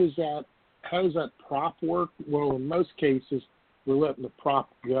how does that prop work? Well, in most cases, we're letting the prop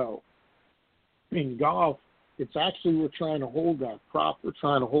go. In golf, it's actually we're trying to hold that prop. We're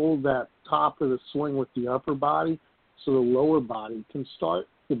trying to hold that top of the swing with the upper body so the lower body can start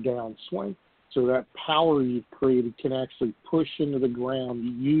the downswing. So that power you've created can actually push into the ground.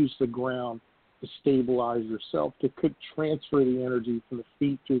 You use the ground to stabilize yourself, to transfer the energy from the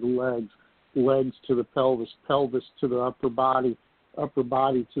feet through the legs, legs to the pelvis, pelvis to the upper body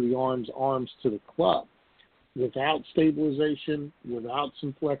to the arms, arms to the club. Without stabilization, without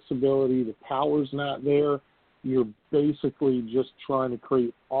some flexibility, the power's not there. You're basically just trying to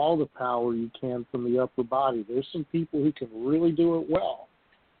create all the power you can from the upper body. There's some people who can really do it well,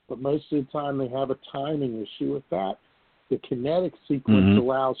 but most of the time they have a timing issue with that. The kinetic sequence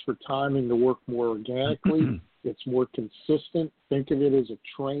allows for timing to work more organically. It's more consistent. Think of it as a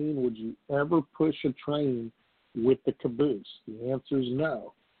train. Would you ever push a train with the caboose? The answer is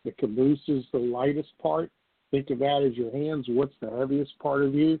no. The caboose is the lightest part. Think of that as your hands. What's the heaviest part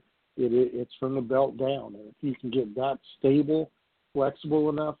of you? It's from the belt down. And if you can get that stable, flexible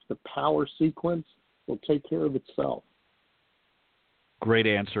enough, the power sequence will take care of itself. Great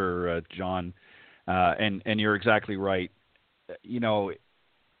answer, John. And you're exactly right. The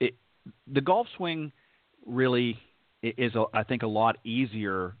golf swing really is, I think, a lot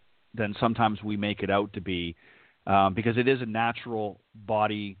easier than sometimes we make it out to be, because it is a natural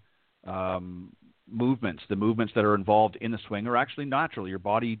body movements. The movements that are involved in the swing are actually natural. Your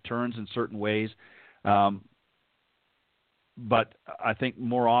body turns in certain ways. But I think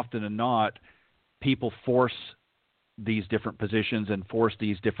more often than not, people force these different positions and force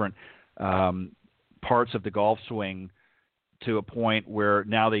these different parts of the golf swing to a point where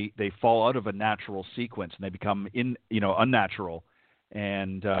now they fall out of a natural sequence and they become unnatural.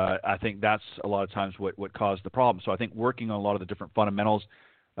 And I think that's a lot of times what caused the problem. So I think working on a lot of the different fundamentals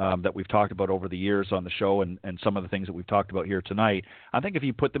that we've talked about over the years on the show and some of the things that we've talked about here tonight, I think if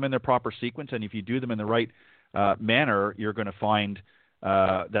you put them in their proper sequence and if you do them in the right manner, you're going to find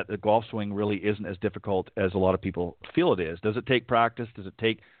that the golf swing really isn't as difficult as a lot of people feel it is. Does it take practice? Does it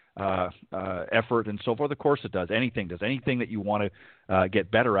take effort and so forth? Of course it does. Anything that you want to get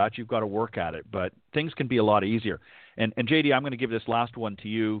better at, you've got to work at it. But things can be a lot easier. And JD, I'm going to give this last one to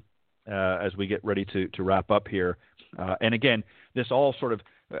you as we get ready to wrap up here. And again, this all sort of,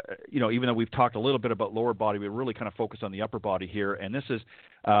 even though we've talked a little bit about lower body, we really kind of focus on the upper body here. And this is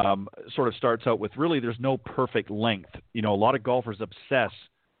sort of starts out with really there's no perfect length. A lot of golfers obsess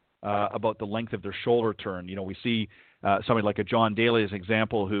about the length of their shoulder turn. We see somebody like a John Daly as an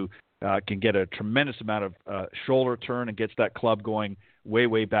example who can get a tremendous amount of shoulder turn and gets that club going way,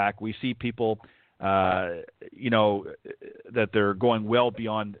 way back. We see people, that they're going well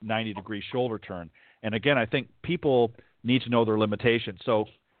beyond 90-degree shoulder turn. And again, I think people need to know their limitations. So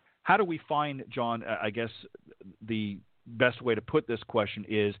how do we find, John, I guess the best way to put this question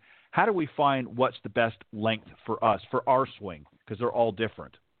is, how do we find what's the best length for us, for our swing? Because they're all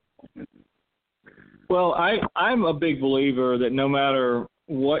different. Well, I'm a big believer that no matter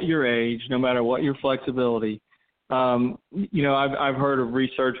what your age, no matter what your flexibility, I've heard of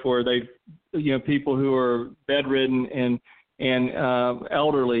research where people who are bedridden and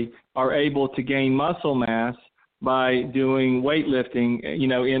elderly are able to gain muscle mass by doing weightlifting,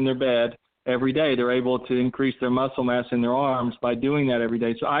 in their bed every day. They're able to increase their muscle mass in their arms by doing that every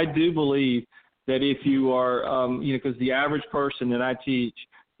day. So I do believe that if you are, because the average person that I teach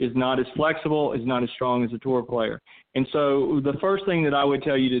is not as flexible, is not as strong as a tour player. And so the first thing that I would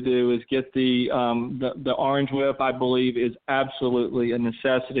tell you to do is get the orange whip. I believe is absolutely a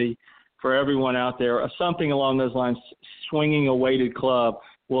necessity for everyone out there. Something along those lines, swinging a weighted club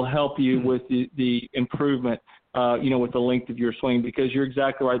will help you with the improvement, with the length of your swing, because you're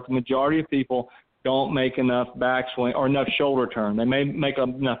exactly right. The majority of people don't make enough backswing or enough shoulder turn. They may make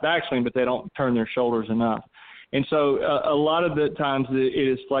enough backswing, but they don't turn their shoulders enough. And so a lot of the times it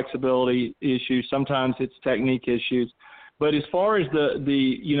is flexibility issues. Sometimes it's technique issues. But as far as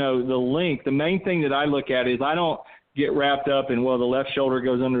the length, the main thing that I look at is I don't get wrapped up in, the left shoulder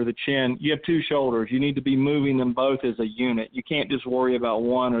goes under the chin. You have two shoulders. You need to be moving them both as a unit. You can't just worry about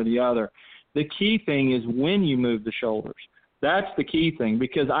one or the other. The key thing is when you move the shoulders. That's the key thing,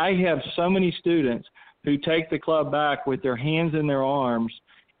 because I have so many students who take the club back with their hands in their arms,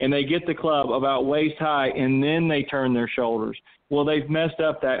 and they get the club about waist high, and then they turn their shoulders. Well, they've messed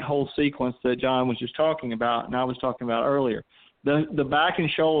up that whole sequence that John was just talking about and I was talking about earlier. The back and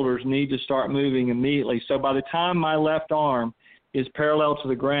shoulders need to start moving immediately. So by the time my left arm is parallel to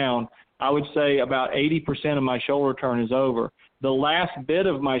the ground, I would say about 80% of my shoulder turn is over. The last bit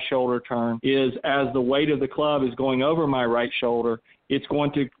of my shoulder turn is as the weight of the club is going over my right shoulder, it's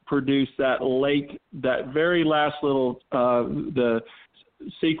going to produce that very last little, the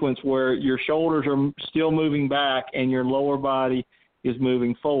sequence where your shoulders are still moving back and your lower body is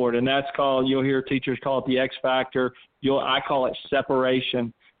moving forward. And that's called, you'll hear teachers call it the X factor. I call it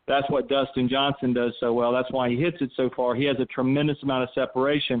separation. That's what Dustin Johnson does so well. That's why he hits it so far. He has a tremendous amount of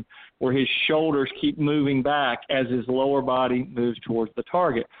separation where his shoulders keep moving back as his lower body moves towards the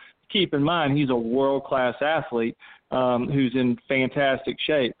target. Keep in mind, he's a world-class athlete who's in fantastic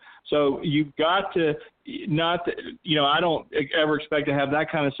shape. So you've got to I don't ever expect to have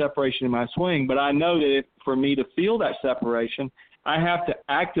that kind of separation in my swing, but I know that for me to feel that separation, I have to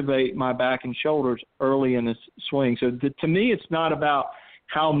activate my back and shoulders early in the swing. So to me, it's not about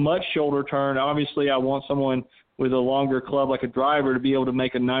how much shoulder turn. Obviously, I want someone with a longer club like a driver to be able to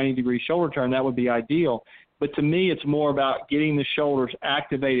make a 90-degree shoulder turn. That would be ideal. But to me, it's more about getting the shoulders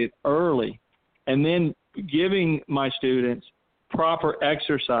activated early and then giving my students proper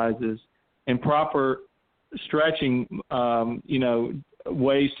exercises and proper stretching,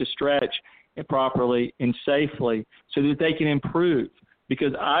 ways to stretch properly and safely so that they can improve.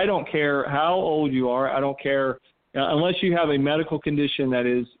 Because I don't care how old you are. I don't care unless you have a medical condition that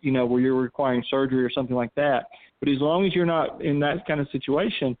is, where you're requiring surgery or something like that. But as long as you're not in that kind of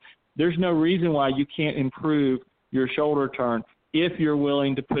situation, there's no reason why you can't improve your shoulder turn if you're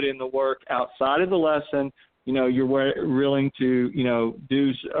willing to put in the work outside of the lesson. You're willing to,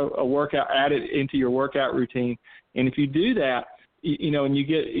 do a workout, add it into your workout routine. And if you do that, and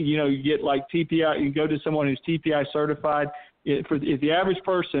you get like TPI, you go to someone who's TPI certified. If the average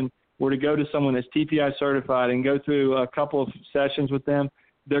person were to go to someone that's TPI certified and go through a couple of sessions with them,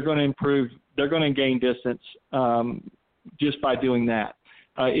 they're going to improve. They're going to gain distance just by doing that.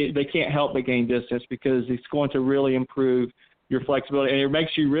 They can't help but gain distance because it's going to really improve your flexibility. And it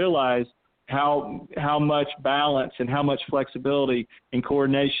makes you realize how much balance and how much flexibility and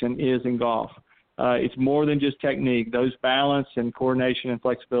coordination is in golf. It's more than just technique. Those balance and coordination and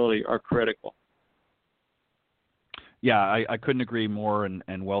flexibility are critical. Yeah, I couldn't agree more,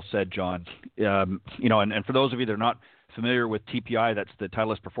 and well said, John. And for those of you that are not familiar with TPI, that's the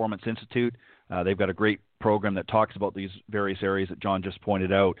Titleist Performance Institute. They've got a great program that talks about these various areas that John just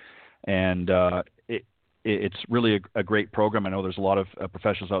pointed out, and it's really a great program. I know there's a lot of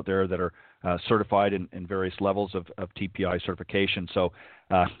professionals out there that are certified in various levels of TPI certification. So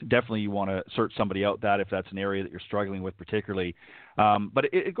definitely you want to search somebody out that if that's an area that you're struggling with particularly. But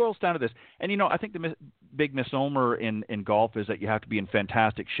it goes down to this. And, I think the big misnomer in golf is that you have to be in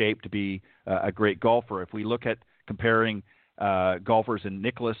fantastic shape to be a great golfer. If we look at comparing golfers in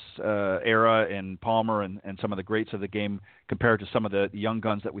Nicklaus era and Palmer and some of the greats of the game compared to some of the young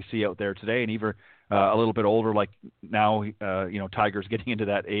guns that we see out there today, and even a little bit older, like now, Tiger's getting into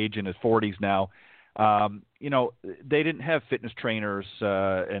that age in his 40s now. They didn't have fitness trainers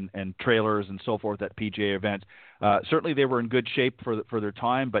and trailers and so forth at PGA events. Certainly they were in good shape for their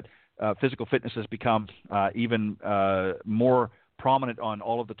time, but physical fitness has become even more prominent on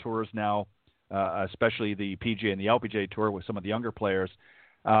all of the tours now, especially the PGA and the LPGA tour with some of the younger players.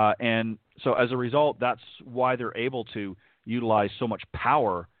 And so as a result, that's why they're able to utilize so much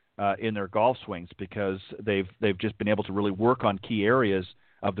power in their golf swings, because they've just been able to really work on key areas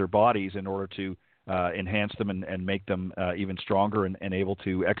of their bodies in order to enhance them and make them even stronger and able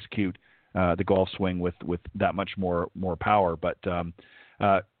to execute the golf swing with that much more power. But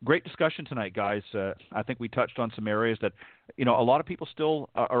great discussion tonight, guys. I think we touched on some areas that, a lot of people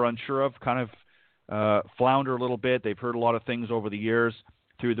still are unsure of, kind of flounder a little bit. They've heard a lot of things over the years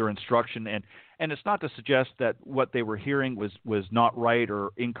through their instruction, and it's not to suggest that what they were hearing was not right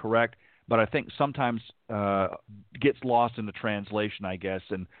or incorrect, but I think sometimes gets lost in the translation, I guess,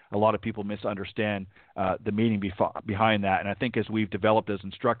 and a lot of people misunderstand the meaning behind that. And I think as we've developed as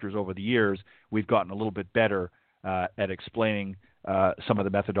instructors over the years, we've gotten a little bit better at explaining some of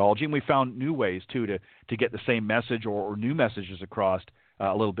the methodology, and we found new ways too to get the same message or new messages across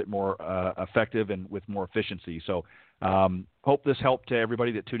a little bit more effective and with more efficiency. So hope this helped to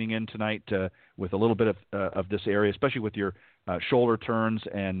everybody that's tuning in tonight with a little bit of this area, especially with your shoulder turns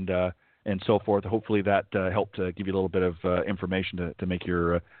and so forth. Hopefully that helped give you a little bit of information to make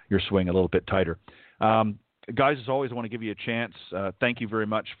your swing a little bit tighter. Guys, as always, I want to give you a chance. Thank you very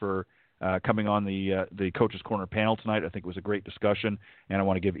much for coming on the Coach's Corner panel tonight. I think it was a great discussion, and I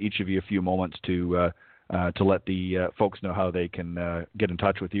want to give each of you a few moments to let the folks know how they can get in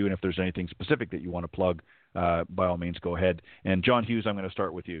touch with you, and if there's anything specific that you want to plug, by all means, go ahead. And John Hughes, I'm going to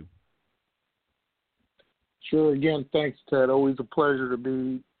start with you. Sure. Again, thanks, Ted. Always a pleasure to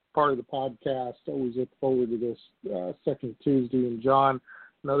be part of the podcast. Always look forward to this second Tuesday. And John,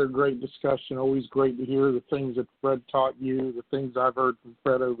 another great discussion. Always great to hear the things that Fred taught you, the things I've heard from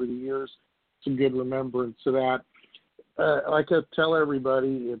Fred over the years. It's a good remembrance of that. Like I tell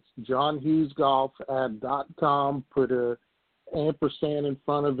everybody, it's johnhughesgolf@.com. Put a ampersand in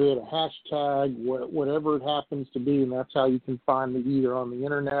front of it, a hashtag, whatever it happens to be, and that's how you can find me either on the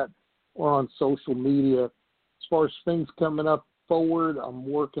internet or on social media. As far as things coming up forward, I'm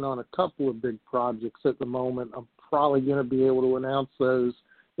working on a couple of big projects at the moment. I'm probably going to be able to announce those,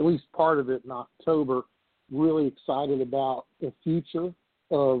 at least part of it, in October. Really excited about the future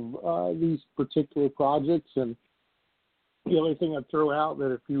of these particular projects. And the only thing I'd throw out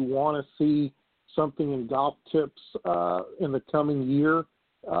that if you want to see something in golf tips in the coming year,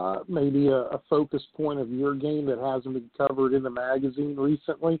 maybe a focus point of your game that hasn't been covered in the magazine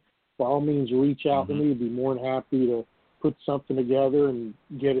recently, by all means, reach out to Mm-hmm. me. I'd be more than happy to put something together and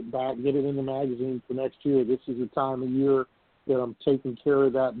get it in the magazine for next year. This is the time of year that I'm taking care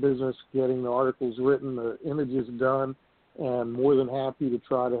of that business, getting the articles written, the images done, and more than happy to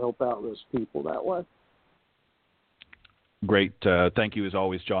try to help out those people that way. Great. Thank you as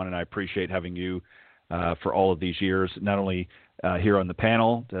always, John, and I appreciate having you for all of these years, not only here on the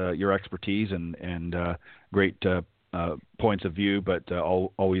panel, your expertise and great points of view, but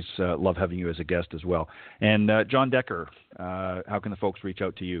always love having you as a guest as well. And John Decker, how can the folks reach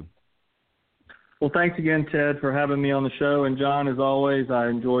out to you? Well, thanks again, Ted, for having me on the show. And John, as always, I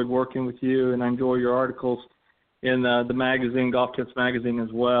enjoyed working with you, and I enjoy your articles in the magazine, Golf Tips Magazine, as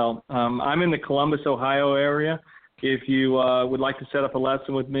well. I'm in the Columbus, Ohio area. If you would like to set up a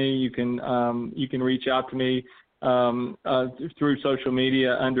lesson with me, you can reach out to me through social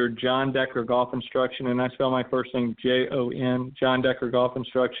media under John Decker Golf Instruction, and I spell my first name Jon, John Decker Golf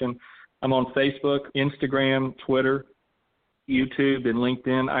Instruction. I'm on Facebook, Instagram, Twitter, YouTube, and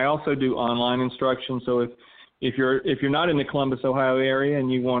LinkedIn. I also do online instruction, so if you're not in the Columbus, Ohio area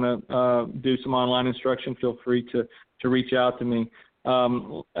and you want to do some online instruction, feel free to reach out to me.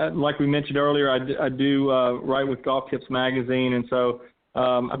 Like we mentioned earlier, I do write with Golf Tips Magazine, and so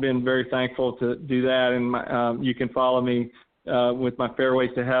I've been very thankful to do that. And you can follow me with my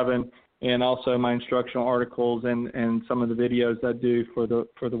Fairways to Heaven, and also my instructional articles and some of the videos I do for the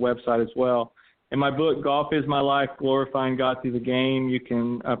website as well. And my book, Golf is My Life, Glorifying God Through the Game, you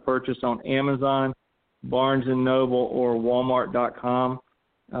can purchase on Amazon, Barnes & Noble, or Walmart.com.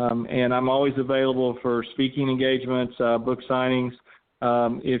 And I'm always available for speaking engagements, book signings.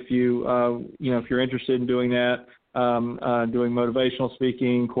 If you're interested in doing that, doing motivational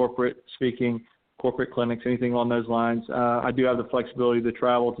speaking, corporate clinics, anything along those lines. I do have the flexibility to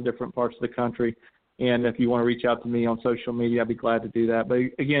travel to different parts of the country. And if you want to reach out to me on social media, I'd be glad to do that. But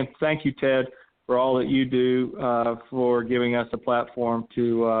again, thank you, Ted, for all that you do, for giving us a platform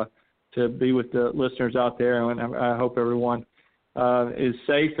to be with the listeners out there. And I hope everyone is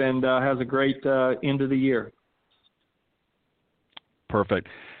safe and has a great end of the year. Perfect.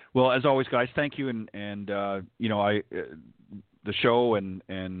 Well, as always, guys, thank you. And the show and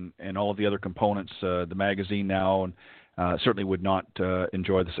all of the other components, the magazine now, and certainly would not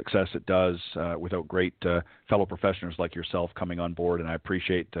enjoy the success it does without great fellow professionals like yourself coming on board. And I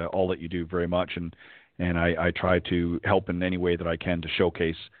appreciate all that you do very much. And I try to help in any way that I can to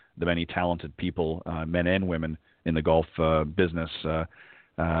showcase the many talented people, men and women, in the golf business,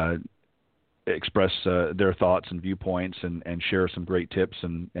 express their thoughts and viewpoints and share some great tips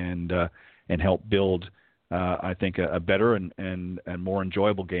and help build, I think, a better and more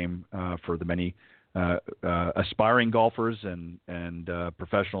enjoyable game for the many aspiring golfers and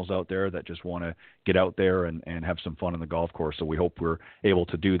professionals out there that just want to get out there and have some fun on the golf course. So we hope we're able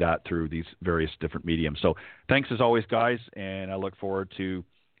to do that through these various different mediums. So thanks as always, guys, and I look forward to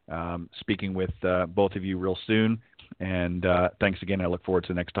speaking with both of you real soon. And thanks again. I look forward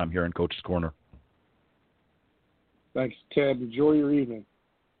to the next time here in Coach's Corner. Thanks, Ted. Enjoy your evening.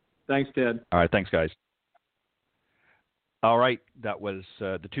 Thanks, Ted. All right. Thanks, guys. All right. That was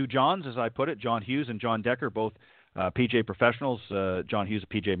the two Johns, as I put it, John Hughes and John Decker, both PGA professionals. John Hughes,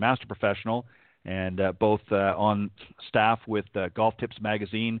 a PGA Master Professional, and both on staff with Golf Tips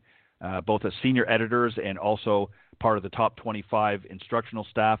Magazine, both as senior editors and also part of the top 25 instructional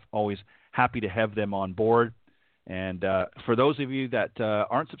staff. Always happy to have them on board. And for those of you that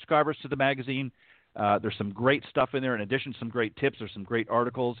aren't subscribers to the magazine, there's some great stuff in there. In addition to some great tips, there's some great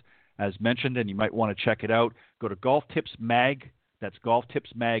articles, as mentioned, and you might want to check it out. Go to Golf Tips Mag. That's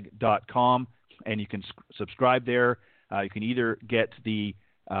golftipsmag.com, and you can subscribe there. You can either get the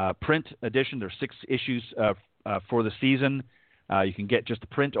print edition. There's 6 issues for the season. You can get just the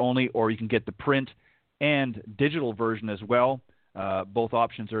print only, or you can get the print and digital version as well. Both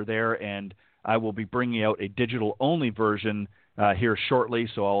options are there, and I will be bringing out a digital-only version here shortly,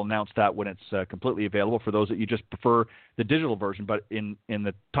 so I'll announce that when it's completely available for those that you just prefer the digital version. But in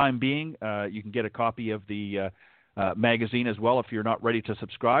the time being, you can get a copy of the magazine as well if you're not ready to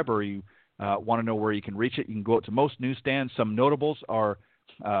subscribe or you want to know where you can reach it. You can go out to most newsstands. Some notables are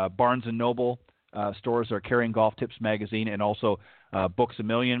Barnes & Noble stores are carrying Golf Tips Magazine, and also Books A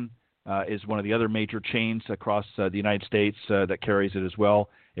Million is one of the other major chains across the United States that carries it as well.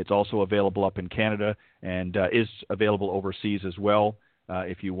 It's also available up in Canada and is available overseas as well.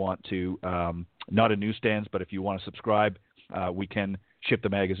 If you want to, not in newsstands, but if you want to subscribe, we can ship the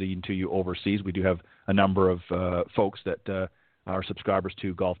magazine to you overseas. We do have a number of folks that are subscribers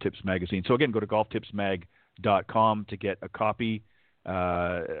to Golf Tips Magazine. So again, go to golftipsmag.com to get a copy,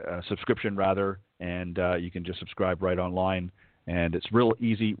 a subscription rather, and you can just subscribe right online And it's real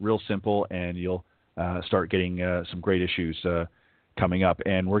easy, real simple, and you'll start getting some great issues coming up.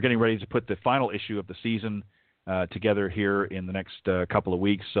 And we're getting ready to put the final issue of the season together here in the next couple of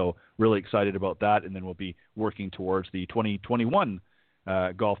weeks. So really excited about that. And then we'll be working towards the 2021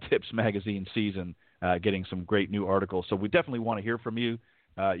 Golf Tips Magazine season, getting some great new articles. So we definitely want to hear from you.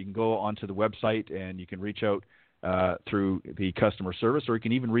 You can go onto the website and you can reach out through the customer service, or you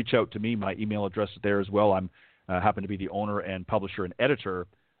can even reach out to me. My email address is there as well. I'm happen to be the owner and publisher and editor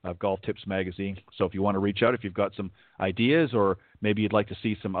of Golf Tips Magazine. So if you want to reach out, if you've got some ideas, or maybe you'd like to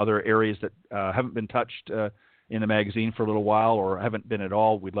see some other areas that haven't been touched in the magazine for a little while or haven't been at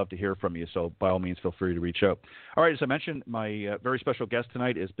all, we'd love to hear from you. So by all means, feel free to reach out. All right, as I mentioned, my very special guest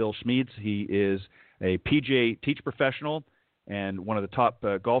tonight is Bill Schmedes. He is a PGA teach professional and one of the top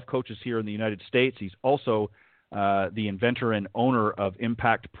golf coaches here in the United States. He's also the inventor and owner of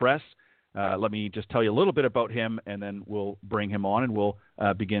Impact Press. Let me just tell you a little bit about him, and then we'll bring him on, and we'll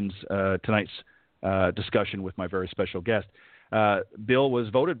begin tonight's discussion with my very special guest. Bill was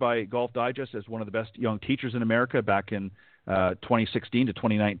voted by Golf Digest as one of the best young teachers in America back in 2016 to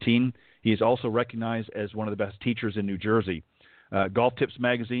 2019. He is also recognized as one of the best teachers in New Jersey. Golf Tips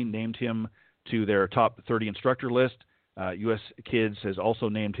Magazine named him to their top 30 instructor list. U.S. Kids has also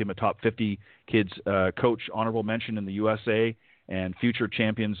named him a top 50 kids coach honorable mention in the USA, and Future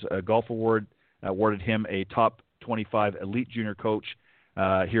Champions Golf Award awarded him a top 25 elite junior coach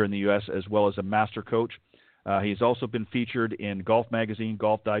here in the U.S., as well as a master coach. He's also been featured in Golf Magazine,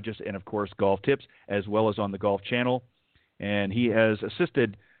 Golf Digest, and, of course, Golf Tips, as well as on the Golf Channel. And he has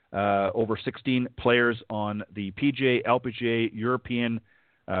assisted over 16 players on the PGA, LPGA, European,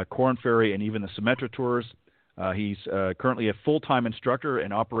 Korn Ferry, and even the Symetra Tours. He's currently a full-time instructor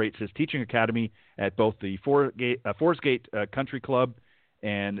and operates his teaching academy at both the Forest Gate Country Club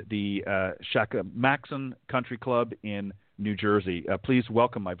and the Shakamaxon Country Club in New Jersey. Please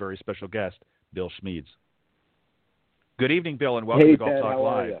welcome my very special guest, Bill Schmedes. Good evening, Bill, and welcome to Golf Ted, Talk how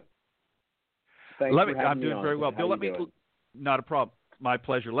Live. I'm me doing on. very well. How Bill, doing? Not a problem. My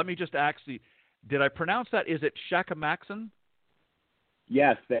pleasure. Let me just actually, did I pronounce that? Is it Shakamaxon?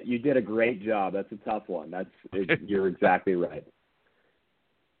 Yes, that you did a great job. That's a tough one. You're exactly right.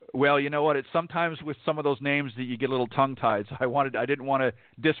 Well, you know what? It's sometimes with some of those names that you get a little tongue-tied. So I didn't want to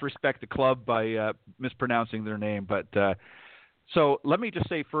disrespect the club by mispronouncing their name. But so let me just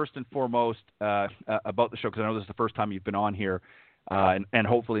say first and foremost about the show, because I know this is the first time you've been on here, and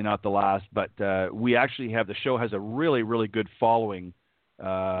hopefully not the last. But we actually have, the show has a really, really good following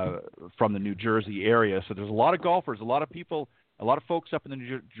from the New Jersey area. So there's a lot of golfers, a lot of people, a lot of folks up in the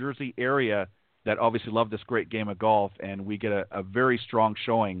New Jersey area that obviously love this great game of golf, and we get a very strong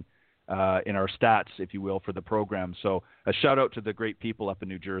showing in our stats, if you will, for the program. So a shout-out to the great people up in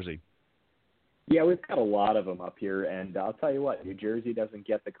New Jersey. Yeah, we've got a lot of them up here, and I'll tell you what, New Jersey doesn't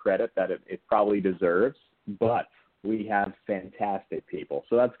get the credit that it probably deserves, but we have fantastic people,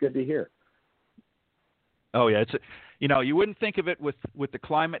 so that's good to hear. Oh, yeah. It's you wouldn't think of it with the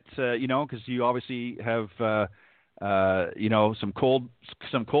climate, because you obviously have some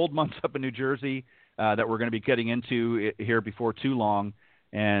cold months up in New Jersey that we're going to be getting into here before too long.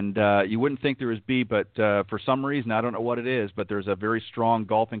 And you wouldn't think there was but for some reason, I don't know what it is, but there's a very strong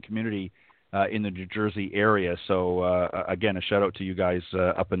golfing community in the New Jersey area. So, again, a shout out to you guys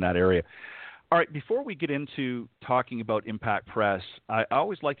up in that area. All right, before we get into talking about Impact Press, I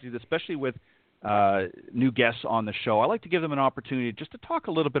always like to do this, especially with new guests on the show. I like to give them an opportunity just to talk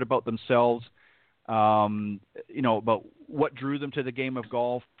a little bit about themselves, about what drew them to the game of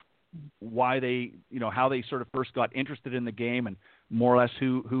golf, why they, how they sort of first got interested in the game, and more or less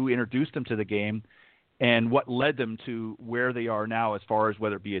who introduced them to the game, and what led them to where they are now as far as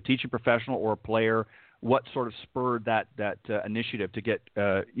whether it be a teaching professional or a player, what sort of spurred that initiative to get,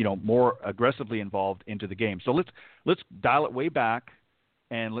 more aggressively involved into the game. So let's dial it way back,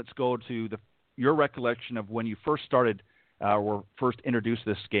 and let's go to your recollection of when you first started were first introduced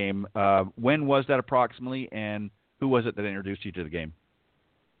to this game. When was that approximately, and who was it that introduced you to the game?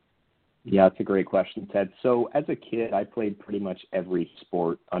 Yeah, that's a great question, Ted. So as a kid, I played pretty much every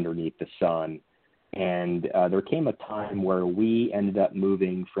sport underneath the sun. And there came a time where we ended up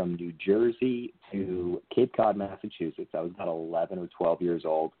moving from New Jersey to Cape Cod, Massachusetts. I was about 11 or 12 years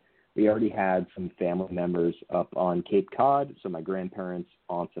old. We already had some family members up on Cape Cod, so my grandparents,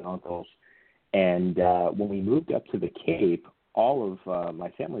 aunts, and uncles. And when we moved up to the Cape, all of my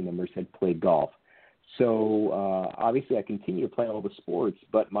family members had played golf. So obviously I continued to play all the sports,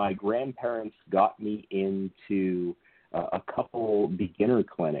 but my grandparents got me into a couple beginner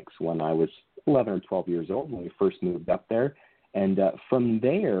clinics when I was 11 or 12 years old when we first moved up there. And from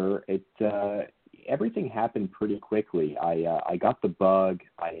there, it everything happened pretty quickly. I got the bug.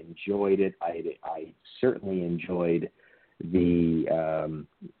 I enjoyed it. I certainly enjoyed the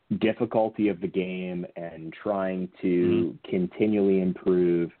difficulty of the game and trying to continually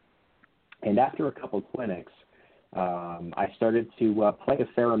improve. And after a couple of clinics, I started to play a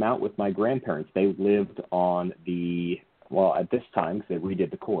fair amount with my grandparents. They lived on at this time, because they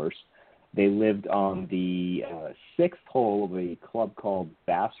redid the course, they lived on the sixth hole of a club called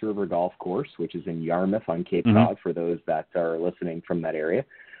Bass River Golf Course, which is in Yarmouth on Cape Cod, for those that are listening from that area.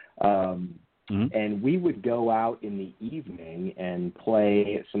 And we would go out in the evening and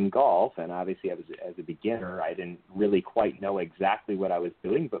play some golf. And obviously, as a beginner, I didn't really quite know exactly what I was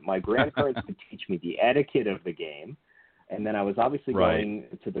doing, but my grandparents could teach me the etiquette of the game. And then I was obviously going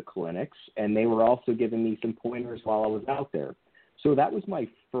to the clinics, and they were also giving me some pointers while I was out there. So that was my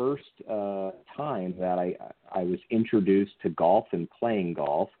first time that I was introduced to golf and playing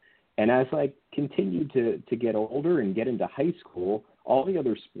golf. And as I continued to get older and get into high school, all the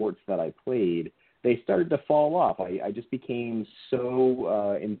other sports that I played, they started to fall off. I just became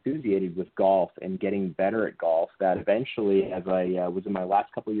so enthusiastic with golf and getting better at golf that eventually, as I was in my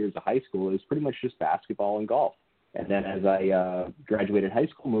last couple of years of high school, it was pretty much just basketball and golf. And then as I graduated high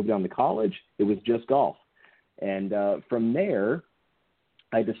school, moved on to college, it was just golf. And from there,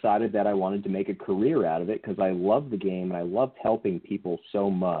 I decided that I wanted to make a career out of it because I loved the game and I loved helping people so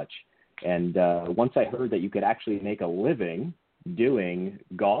much. And once I heard that you could actually make a living doing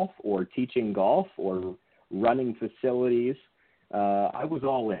golf or teaching golf or running facilities, I was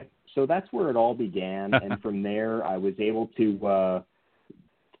all in. So that's where it all began. And from there, I was able to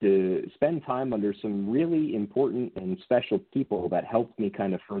spend time under some really important and special people that helped me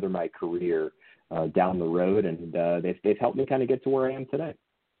kind of further my career down the road, and they've helped me kind of get to where I am today.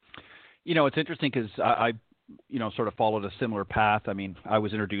 You know, it's interesting because I sort of followed a similar path. I mean, I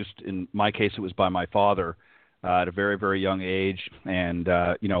was introduced, in my case, it was by my father at a very, very young age, and,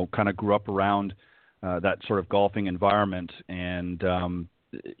 kind of grew up around that sort of golfing environment. And,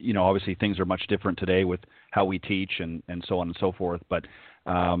 obviously things are much different today with how we teach and so on and so forth. But,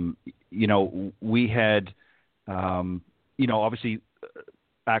 we had, obviously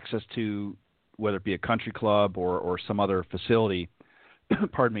access to whether it be a country club or some other facility,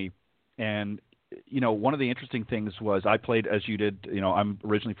 pardon me. And, one of the interesting things was I played, as you did, I'm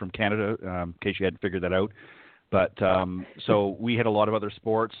originally from Canada, in case you hadn't figured that out. But so we had a lot of other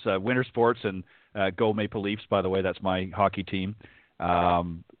sports, winter sports, and go Maple Leafs, by the way. That's my hockey team.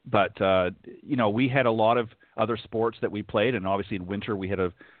 But we had a lot of other sports that we played, and obviously in winter we had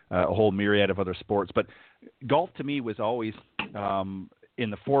a whole myriad of other sports. But golf to me was always in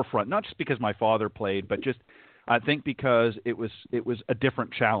the forefront, not just because my father played, but just I think because it was a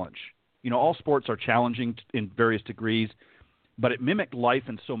different challenge. All sports are challenging in various degrees, but it mimicked life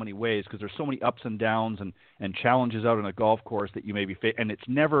in so many ways because there's so many ups and downs and challenges out on a golf course that you may be and it's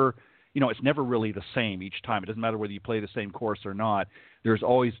never really the same each time. It doesn't matter whether you play the same course or not. There's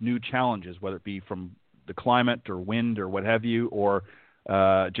always new challenges, whether it be from the climate or wind or what have you, or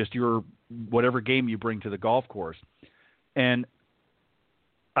just your whatever game you bring to the golf course. And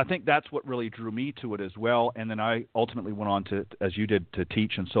I think that's what really drew me to it as well. And then I ultimately went on to, as you did, to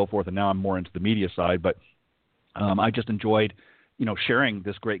teach and so forth. And now I'm more into the media side, but I just enjoyed, sharing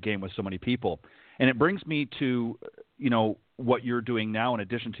this great game with so many people. And it brings me to, what you're doing now in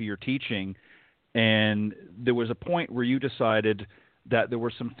addition to your teaching. And there was a point where you decided that there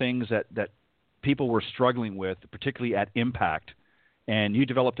were some things that people were struggling with, particularly at Impact. And you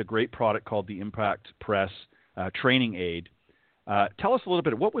developed a great product called the Impact Press training aid. Tell us a little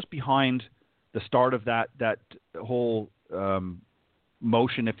bit, what was behind the start of that whole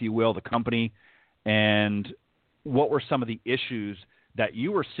motion, if you will, the company, and what were some of the issues that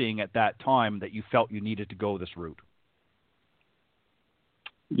you were seeing at that time that you felt you needed to go this route?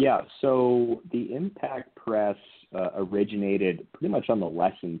 Yeah, so the Impact Press originated pretty much on the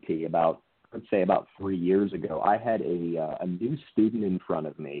lesson tee about 3 years ago. I had a new student in front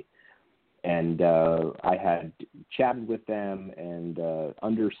of me, and I had chatted with them and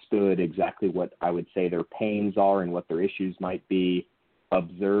understood exactly what I would say their pains are and what their issues might be,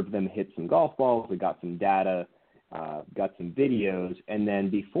 observed them hit some golf balls. We got some data, got some videos, and then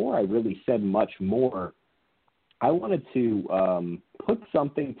before I really said much more, I wanted to put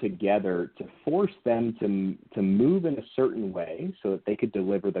something together to force them to move in a certain way so that they could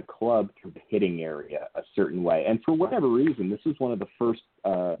deliver the club through the hitting area a certain way. And for whatever reason, this is one of the first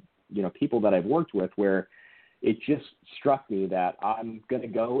people that I've worked with where it just struck me that I'm going to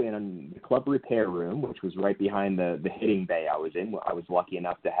go in the club repair room, which was right behind the hitting bay I was in. I was lucky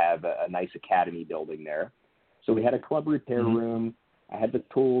enough to have a nice academy building there. So we had a club repair room. I had the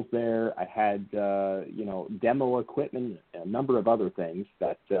tools there. I had, demo equipment, a number of other things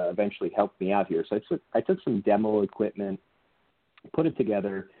that eventually helped me out here. So I took some demo equipment, put it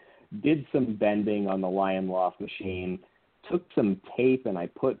together, did some bending on the Lion Loft machine, took some tape, and I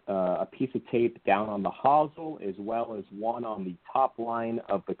put a piece of tape down on the hosel as well as one on the top line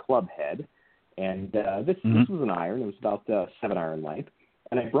of the club head. And this was an iron. It was about 7-iron length.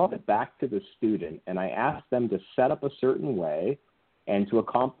 And I brought it back to the student, and I asked them to set up a certain way and to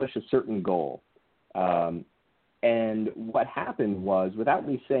accomplish a certain goal. And what happened was, without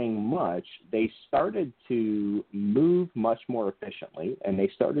me saying much, they started to move much more efficiently, and they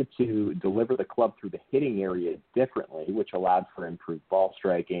started to deliver the club through the hitting area differently, which allowed for improved ball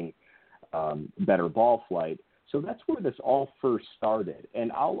striking, better ball flight. So that's where this all first started.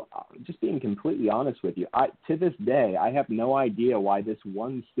 And I'll just being completely honest with you, to this day, I have no idea why this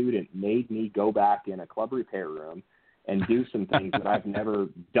one student made me go back in a club repair room and do some things that I've never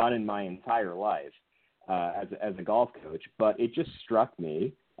done in my entire life as a golf coach. But it just struck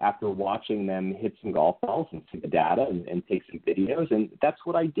me after watching them hit some golf balls and see the data and take some videos. And that's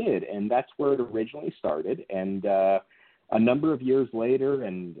what I did. And that's where it originally started. And a number of years later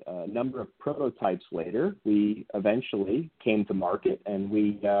and a number of prototypes later, we eventually came to market, and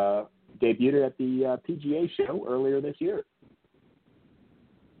we debuted it at the PGA show earlier this year.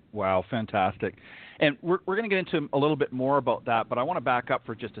 Wow, fantastic. And we're going to get into a little bit more about that, but I want to back up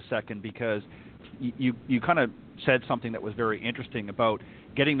for just a second, because you kind of said something that was very interesting about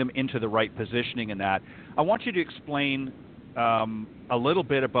getting them into the right positioning in that. I want you to explain a little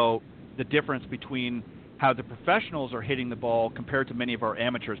bit about the difference between how the professionals are hitting the ball compared to many of our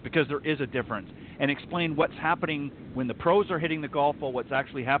amateurs, because there is a difference, and explain what's happening when the pros are hitting the golf ball, what's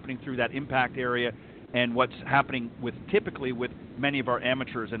actually happening through that impact area, and what's happening typically with many of our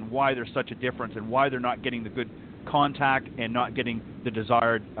amateurs, and why there's such a difference, and why they're not getting the good contact and not getting the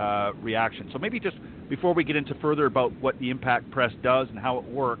desired reaction. So maybe just before we get into further about what the impact press does and how it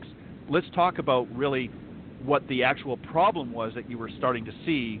works, let's talk about really what the actual problem was that you were starting to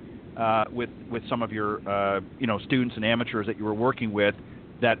see with some of your students and amateurs that you were working with,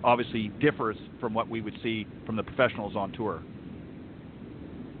 that obviously differs from what we would see from the professionals on tour.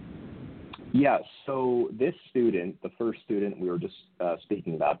 Yeah, so this student, the first student we were just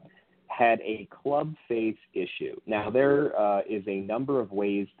speaking about, had a club face issue. Now, there is a number of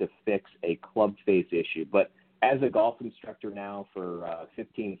ways to fix a club face issue, but as a golf instructor now for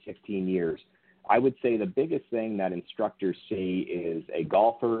 15, 16 years, I would say the biggest thing that instructors see is a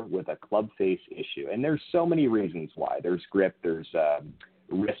golfer with a club face issue. And there's so many reasons why. There's grip, there's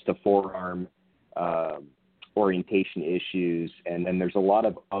wrist to forearm, orientation issues, and then there's a lot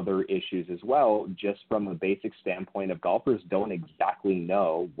of other issues as well, just from a basic standpoint of golfers don't exactly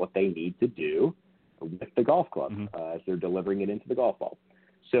know what they need to do with the golf club as they're delivering it into the golf ball.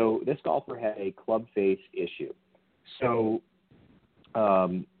 So this golfer had a club face issue. So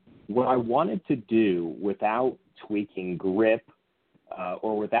what I wanted to do without tweaking grip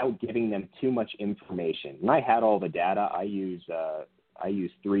or without giving them too much information, and I had all the data. I use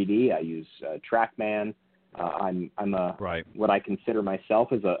 3D, I use TrackMan. I'm what I consider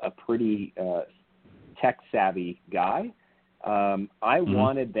myself as a pretty tech savvy guy. I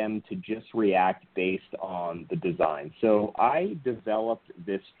wanted them to just react based on the design. So I developed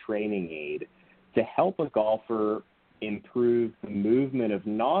this training aid to help a golfer improve the movement of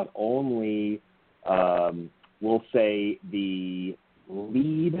not only, we'll say, the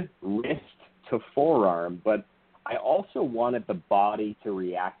lead wrist to forearm, but I also wanted the body to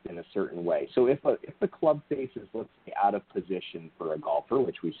react in a certain way. So if the club face is, let's say, out of position for a golfer,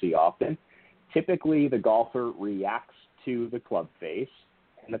 which we see often, typically the golfer reacts to the club face,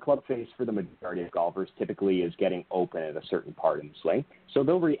 and the club face for the majority of golfers typically is getting open at a certain part in the swing. So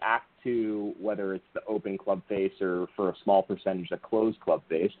they'll react to whether it's the open club face or for a small percentage the closed club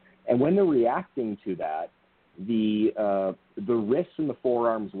face. And when they're reacting to that, the wrists and the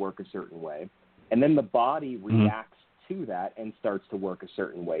forearms work a certain way. And then the body reacts to that and starts to work a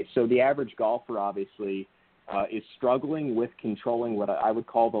certain way. So the average golfer obviously is struggling with controlling what I would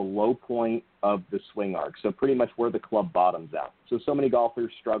call the low point of the swing arc, so pretty much where the club bottoms out. So many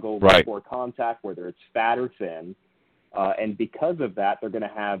golfers struggle before contact, whether it's fat or thin, and because of that, they're going to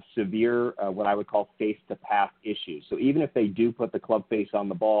have severe what I would call face-to-path issues. So even if they do put the club face on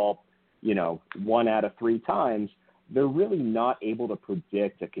the ball, 1 out of 3 times, they're really not able to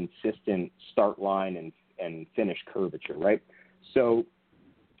predict a consistent start line and finish curvature, right? So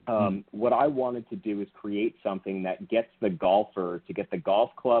what I wanted to do is create something that gets the golfer to get the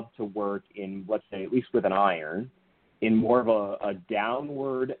golf club to work in, let's say, at least with an iron, in more of a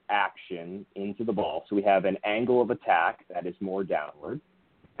downward action into the ball. So we have an angle of attack that is more downward.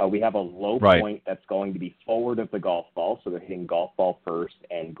 We have a low point that's going to be forward of the golf ball, so they're hitting golf ball first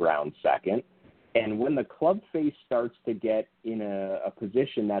and ground second. And when the club face starts to get in a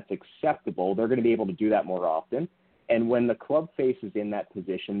position that's acceptable, they're going to be able to do that more often. And when the club face is in that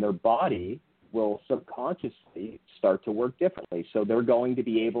position, their body will subconsciously start to work differently. So they're going to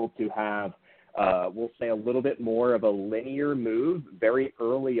be able to have, we'll say, a little bit more of a linear move very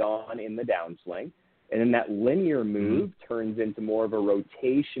early on in the downswing. And then that linear move turns into more of a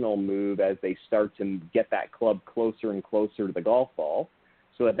rotational move as they start to get that club closer and closer to the golf ball.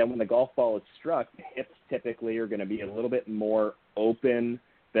 So that then when the golf ball is struck, the hips typically are going to be a little bit more open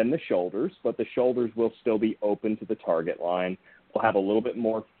than the shoulders, but the shoulders will still be open to the target line. We'll have a little bit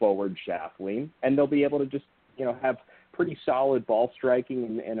more forward shaft lean, and they'll be able to just, have pretty solid ball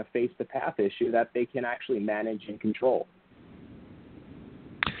striking and a face-to-path issue that they can actually manage and control.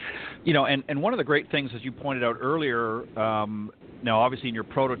 And one of the great things, as you pointed out earlier, now obviously in your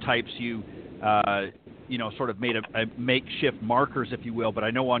prototypes you sort of made a makeshift markers, if you will, but I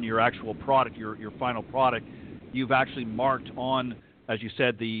know on your actual product, your final product, you've actually marked on, as you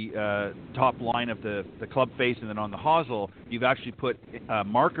said, the top line of the club face, and then on the hosel, you've actually put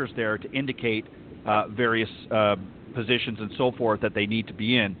markers there to indicate various positions and so forth that they need to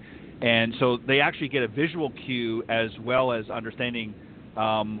be in. And so they actually get a visual cue as well as understanding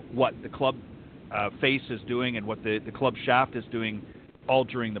what the club face is doing and what the club shaft is doing all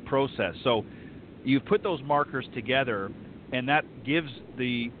during the process. So you've put those markers together, and that gives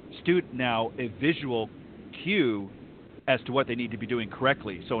the student now a visual cue as to what they need to be doing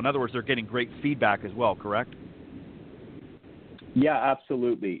correctly. So in other words, they're getting great feedback as well, correct? Yeah,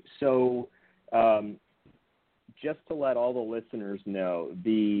 absolutely. So just to let all the listeners know,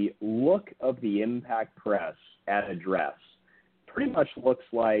 the look of the impact press at address pretty much looks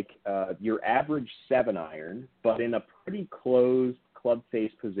like your average 7-iron, but in a pretty closed club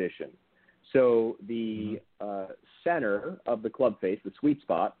face position. So the center of the club face, the sweet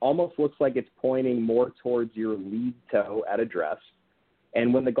spot, almost looks like it's pointing more towards your lead toe at address.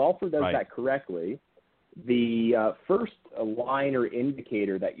 And when the golfer does that correctly, the first line or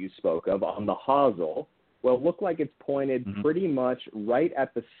indicator that you spoke of on the hosel will look like it's pointed pretty much right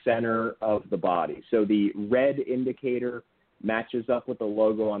at the center of the body. So the red indicator matches up with the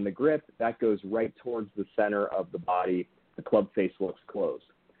logo on the grip. That goes right towards the center of the body. The club face looks closed.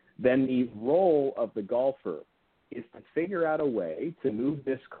 Then the role of the golfer is to figure out a way to move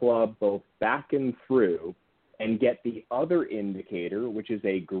this club both back and through and get the other indicator, which is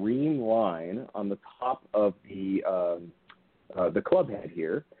a green line on the top of the club head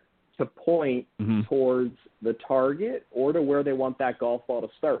here, to point towards the target or to where they want that golf ball to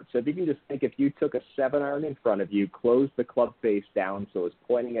start. So if you can just think, if you took a 7-iron in front of you, closed the club face down so it's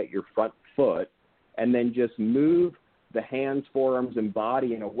pointing at your front foot, and then just move the hands, forearms, and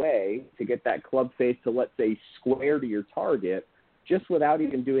body in a way to get that club face to, let's say, square to your target, just without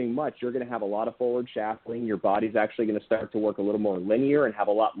even doing much, you're going to have a lot of forward shaft lean. Your body's actually going to start to work a little more linear and have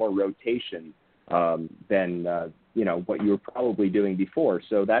a lot more rotation than what you were probably doing before.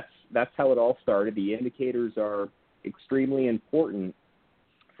 So that's how it all started. The indicators are extremely important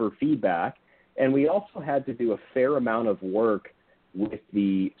for feedback, and we also had to do a fair amount of work with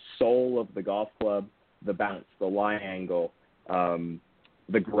the sole of the golf club, the bounce, the lie angle,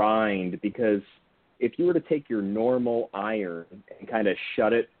 the grind, because if you were to take your normal iron and kind of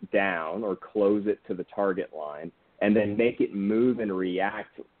shut it down or close it to the target line and then make it move and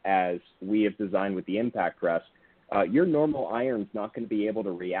react as we have designed with the impact press, your normal iron's not going to be able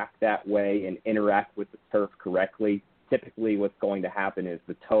to react that way and interact with the turf correctly. Typically what's going to happen is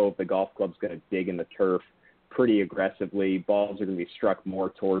the toe of the golf club's going to dig in the turf pretty aggressively. Balls are going to be struck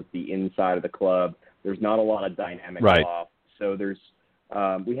more towards the inside of the club. There's not a lot of dynamic off. So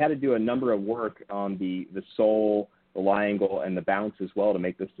we had to do a number of work on the sole, the lie angle, and the bounce as well to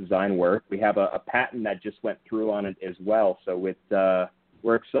make this design work. We have a patent that just went through on it as well. So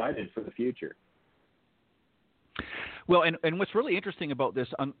we're excited for the future. Well, and what's really interesting about this,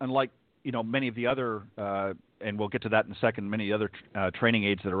 unlike many of the other, and we'll get to that in a second, many other training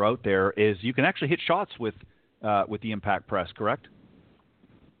aids that are out there, is you can actually hit shots with the impact press, correct?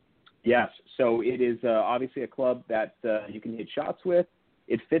 Yes. So it is obviously a club that you can hit shots with.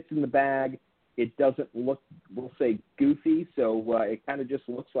 It fits in the bag. It doesn't look, we'll say, goofy. So it kind of just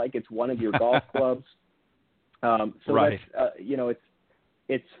looks like it's one of your golf clubs. That's,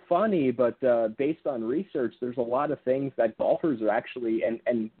 it's funny, but based on research, there's a lot of things that golfers are actually,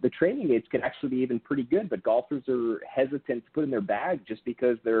 and the training aids can actually be even pretty good, but golfers are hesitant to put in their bag just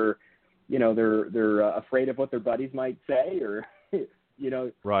because they're they're afraid of what their buddies might say, or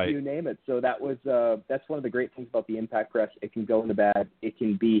Right. you name it. So that's one of the great things about the impact press. It can go in the bag, it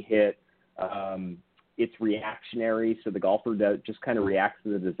can be hit. It's reactionary, so the golfer just kind of reacts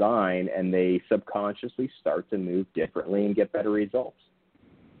to the design, and they subconsciously start to move differently and get better results.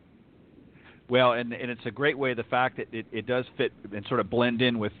 Well, and it's a great way, the fact that it does fit and sort of blend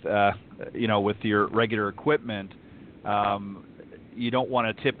in with with your regular equipment. You don't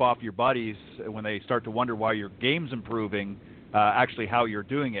want to tip off your buddies when they start to wonder why your game's improving, actually how you're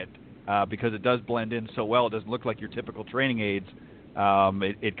doing it, because it does blend in so well. It doesn't look like your typical training aids.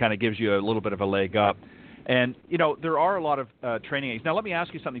 It kind of gives you a little bit of a leg up. And, there are a lot of training aids. Now, let me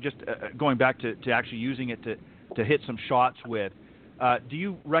ask you something, just going back to actually using it to hit some shots with. Do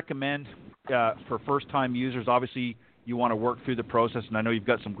you recommend for first-time users, obviously you want to work through the process, and I know you've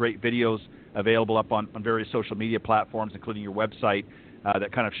got some great videos available up on various social media platforms, including your website,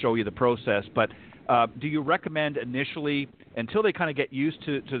 that kind of show you the process. But do you recommend initially, until they kind of get used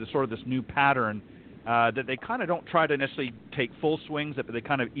to the sort of this new pattern, that they kind of don't try to necessarily take full swings, that they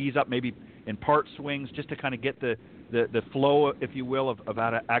kind of ease up maybe in part swings just to kind of get the flow, if you will, of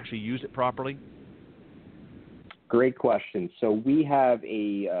how to actually use it properly? Great question. So we have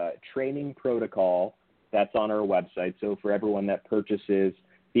a training protocol that's on our website. So for everyone that purchases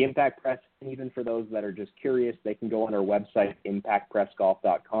the Impact Press, and even for those that are just curious, they can go on our website,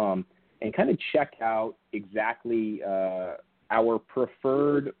 impactpressgolf.com, and kind of check out exactly our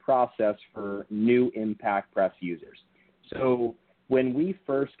preferred process for new Impact Press users. So when we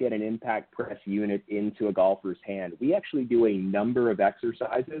first get an Impact Press unit into a golfer's hand, we actually do a number of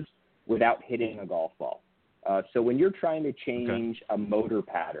exercises without hitting a golf ball. So when you're trying to change a motor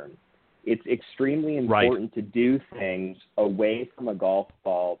pattern, it's extremely important to do things away from a golf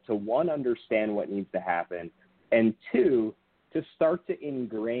ball to, one, understand what needs to happen, and two, to start to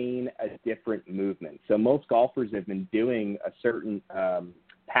ingrain a different movement. So most golfers have been doing a certain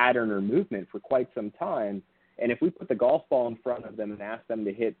pattern or movement for quite some time, and if we put the golf ball in front of them and ask them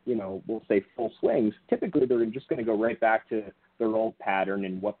to hit, we'll say full swings, typically they're just going to go right back to their old pattern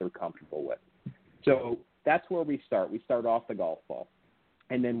and what they're comfortable with. So that's where we start. We start off the golf ball.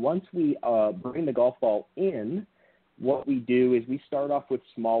 And then once we bring the golf ball in, what we do is we start off with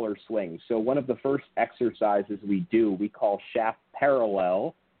smaller swings. So one of the first exercises we do, we call shaft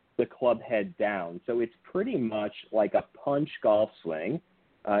parallel, the club head down. So it's pretty much like a punch golf swing.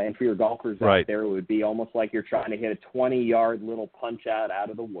 And for your golfers out there, it would be almost like you're trying to hit a 20-yard little punch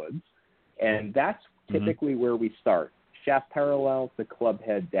out of the woods. And that's typically where we start. Shaft parallel, the club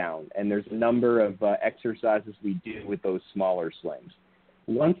head down. And there's a number of exercises we do with those smaller swings.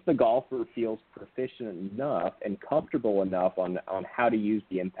 Once the golfer feels proficient enough and comfortable enough on how to use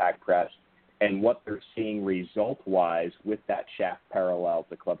the Impact Press and what they're seeing result-wise with that shaft parallel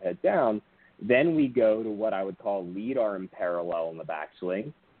to club head down, then we go to what I would call lead arm parallel in the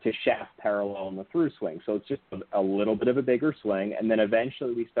backswing to shaft parallel in the through swing. So it's just a little bit of a bigger swing, and then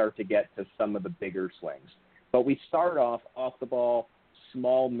eventually we start to get to some of the bigger swings. But we start off the ball,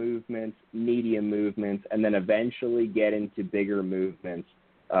 small movements, medium movements, and then eventually get into bigger movements.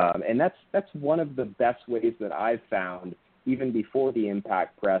 And that's one of the best ways that I've found, even before the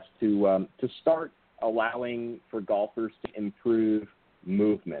Impact Press, to start allowing for golfers to improve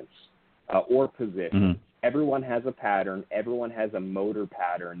movements or positions. Everyone has a pattern. Everyone has a motor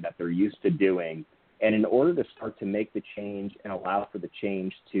pattern that they're used to doing. And in order to start to make the change and allow for the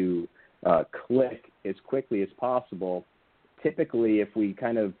change to click as quickly as possible, typically if we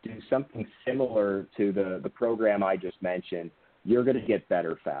kind of do something similar to the program I just mentioned, you're going to get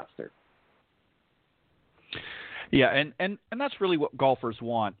better faster. Yeah, and that's really what golfers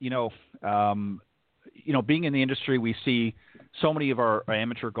want. Being in the industry, we see so many of our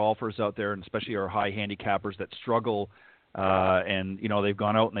amateur golfers out there, and especially our high handicappers that struggle, and they've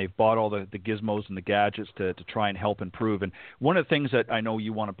gone out and they've bought all the gizmos and the gadgets to try and help improve. And one of the things that I know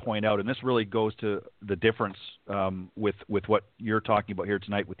you want to point out, and this really goes to the difference with what you're talking about here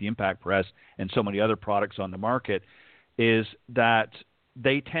tonight with the Impact Press and so many other products on the market, is that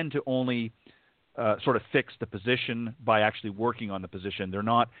they tend to only sort of fix the position by actually working on the position. They're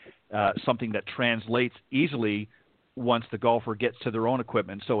not something that translates easily once the golfer gets to their own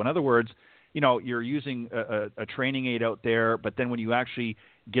equipment. So in other words, you're using a training aid out there, but then when you actually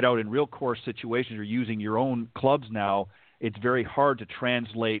get out in real course situations, you're using your own clubs now, it's very hard to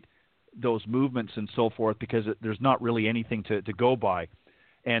translate those movements and so forth because there's not really anything to go by.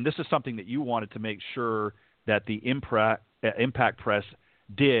 And this is something that you wanted to make sure that the Impact Press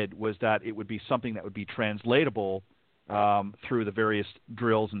did, was that it would be something that would be translatable through the various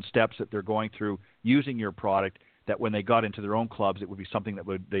drills and steps that they're going through using your product, that when they got into their own clubs, it would be something that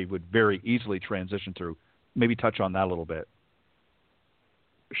they would very easily transition through. Maybe touch on that a little bit.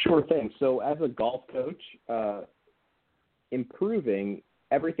 Sure thing. So as a golf coach, improving,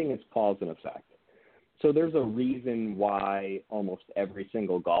 everything is cause and effect. So there's a reason why almost every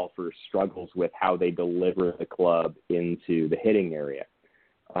single golfer struggles with how they deliver the club into the hitting area.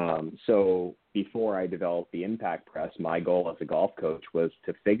 So before I developed the impact press, my goal as a golf coach was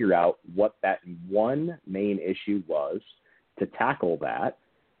to figure out what that one main issue was, to tackle that,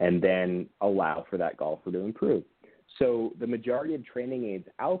 and then allow for that golfer to improve. So the majority of training aids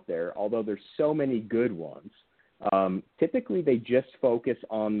out there, although there's so many good ones, typically they just focus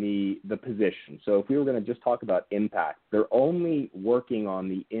on the position. So if we were going to just talk about impact, they're only working on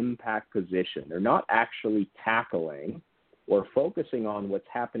the impact position. They're not actually tackling or focusing on what's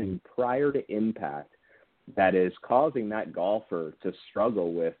happening prior to impact that is causing that golfer to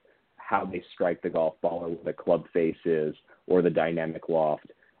struggle with how they strike the golf ball, or where the club face is, or the dynamic loft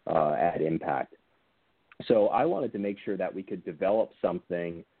at impact. So I wanted to make sure that we could develop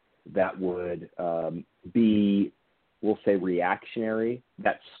something that would be, we'll say, reactionary,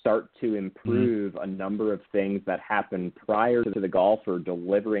 that start to improve a number of things that happen prior to the golfer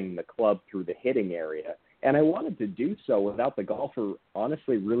delivering the club through the hitting area. And I wanted to do so without the golfer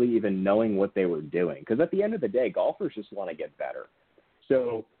honestly really even knowing what they were doing. Because at the end of the day, golfers just want to get better.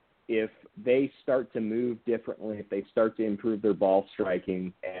 So if they start to move differently, if they start to improve their ball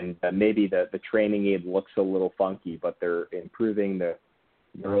striking, and maybe the training aid looks a little funky, but they're improving their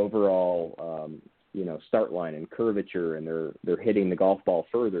overall start line and curvature, and they're hitting the golf ball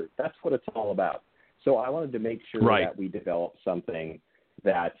further, that's what it's all about. So I wanted to make sure that we develop something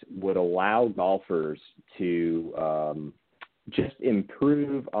that would allow golfers to just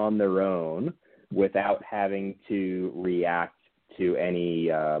improve on their own without having to react to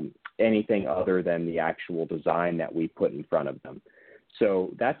anything other than the actual design that we put in front of them.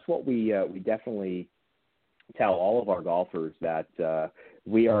 So that's what we definitely tell all of our golfers, that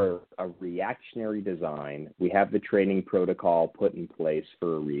we are a reactionary design. We have the training protocol put in place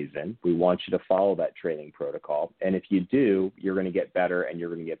for a reason. We want you to follow that training protocol. And if you do, you're going to get better, and you're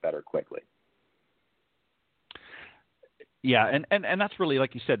going to get better quickly. Yeah, and that's really,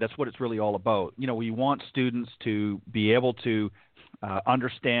 like you said, that's what it's really all about. We want students to be able to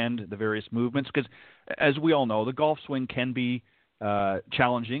understand the various movements, because as we all know, the golf swing can be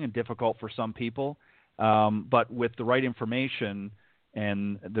challenging and difficult for some people. But with the right information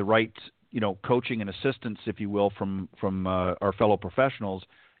and the right, coaching and assistance, if you will, from our fellow professionals,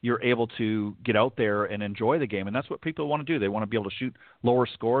 you're able to get out there and enjoy the game. And that's what people want to do. They want to be able to shoot lower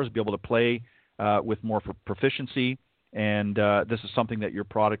scores, be able to play with more proficiency. And this is something that your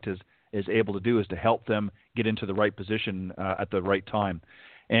product is able to do, is to help them get into the right position at the right time.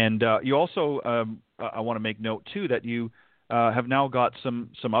 And you also, I want to make note too, that you have now got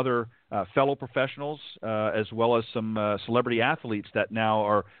some other fellow professionals as well as some celebrity athletes that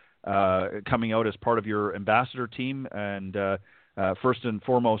now are coming out as part of your ambassador team. And first and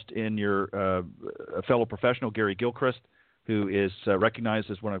foremost in your fellow professional, Gary Gilchrist, who is recognized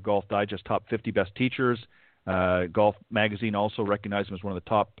as one of Golf Digest's top 50 best teachers. Golf Magazine also recognized him as one of the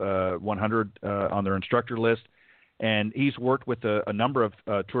top 100 on their instructor list. And he's worked with a number of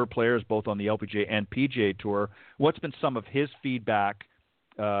tour players, both on the LPGA and PGA Tour. What's been some of his feedback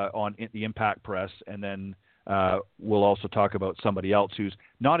on the impact press? And then we'll also talk about somebody else who's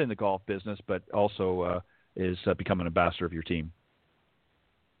not in the golf business, but also is become an ambassador of your team.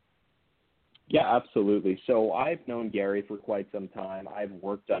 Yeah, absolutely. So I've known Gary for quite some time. I've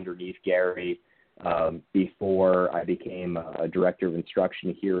worked underneath Gary before I became a director of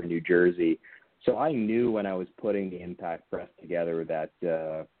instruction here in New Jersey. So I knew when I was putting the impact press together that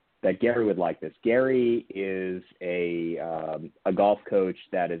Gary would like this. Gary is a golf coach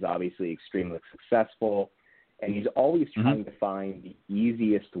that is obviously extremely successful, and he's always trying to find the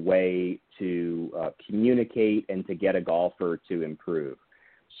easiest way to communicate and to get a golfer to improve.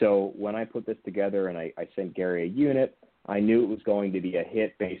 So when I put this together and I sent Gary a unit, I knew it was going to be a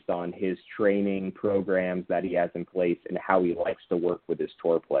hit based on his training programs that he has in place and how he likes to work with his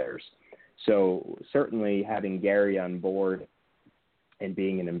tour players. So certainly having Gary on board and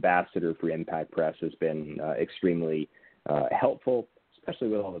being an ambassador for Impact Press has been extremely helpful, especially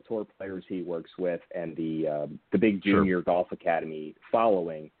with all the tour players he works with and the big junior golf academy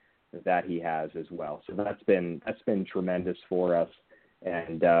following that he has as well. So that's been tremendous for us.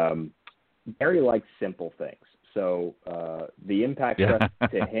 And Gary likes simple things. So the impact press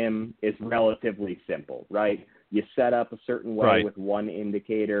to him is relatively simple, right? You set up a certain way with one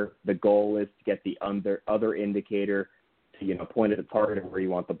indicator. The goal is to get the other indicator to, point at the target of where you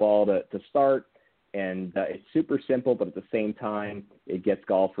want the ball to start. And it's super simple, but at the same time, it gets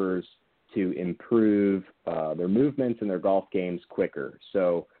golfers to improve their movements and their golf games quicker.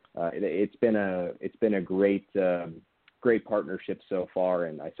 So it's been a great partnership so far,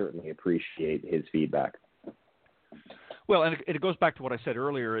 and I certainly appreciate his feedback. Well, and it goes back to what I said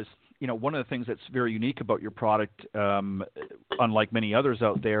earlier is, one of the things that's very unique about your product, unlike many others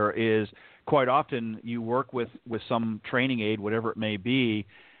out there, is quite often you work with some training aid, whatever it may be,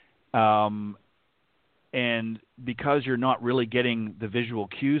 and because you're not really getting the visual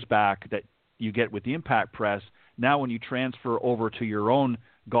cues back that you get with the impact press, now when you transfer over to your own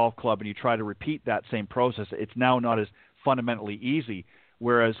golf club and you try to repeat that same process, it's now not as fundamentally easy.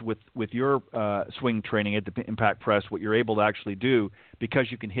 Whereas with your swing training at the impact press, what you're able to actually do, because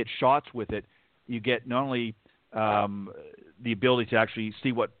you can hit shots with it, you get not only the ability to actually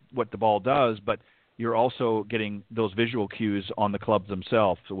see what the ball does, but you're also getting those visual cues on the clubs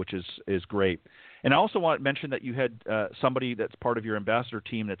themselves, which is great. And I also want to mention that you had somebody that's part of your ambassador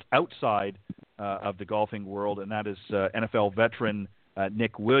team that's outside of the golfing world, and that is NFL veteran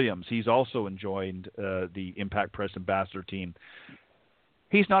Nick Williams. He's also joined the Impact Press ambassador team.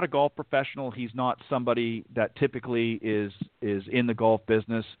 He's not a golf professional. He's not somebody that typically is in the golf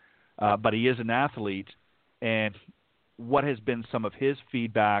business, but he is an athlete. And what has been some of his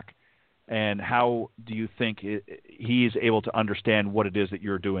feedback, and how do you think he is able to understand what it is that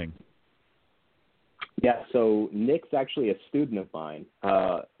you're doing? Yeah, so Nick's actually a student of mine.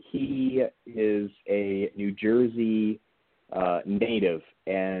 He is a New Jersey native,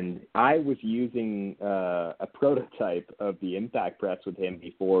 and I was using a prototype of the Impact Press with him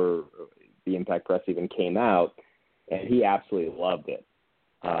before the Impact Press even came out, and he absolutely loved it.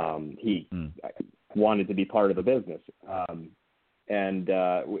 He wanted to be part of the business, and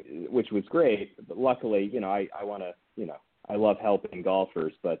which was great. But luckily, I love helping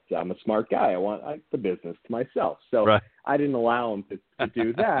golfers, but I'm a smart guy. I want the business to myself, so right. I didn't allow him to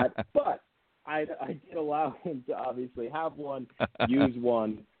do that, but I did allow him to obviously have one, use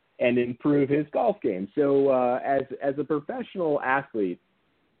one, and improve his golf game. So as a professional athlete,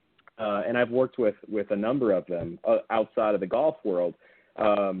 and I've worked with a number of them outside of the golf world,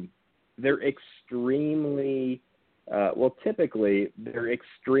 they're extremely typically they're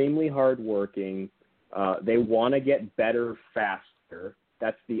extremely hardworking. They want to get better faster.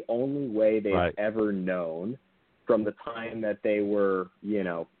 That's the only way they've ever known from the time that they were,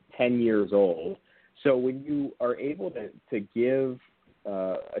 10 years old. So when you are able to give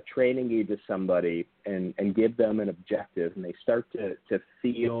a training aid to somebody and give them an objective, and they start to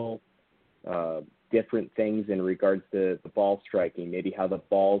feel different things in regards to the ball striking, maybe how the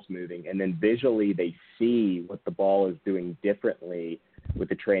ball's moving, and then visually they see what the ball is doing differently with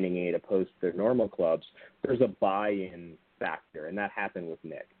the training aid opposed to their normal clubs, there's a buy-in factor, and that happened with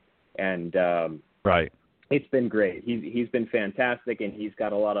Nick. And it's been great. He's been fantastic, and he's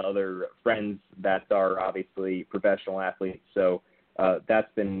got a lot of other friends that are obviously professional athletes, so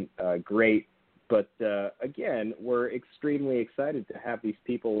that's been great. But again, we're extremely excited to have these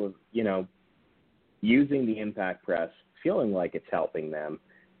people, using the Impact Press, feeling like it's helping them,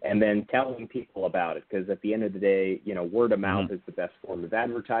 and then telling people about it, because at the end of the day, word of mouth is the best form of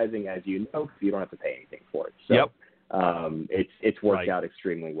advertising, as you know, because you don't have to pay anything for it. So it's worked out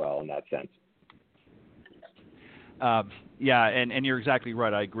extremely well in that sense. And you're exactly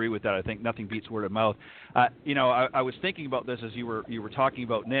right. I agree with that. I think nothing beats word of mouth. I was thinking about this as you were talking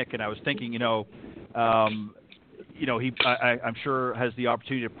about Nick, and I was thinking, I'm sure has the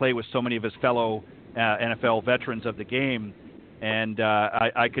opportunity to play with so many of his fellow NFL veterans of the game. And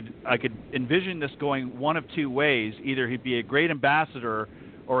I could envision this going one of two ways. Either he'd be a great ambassador,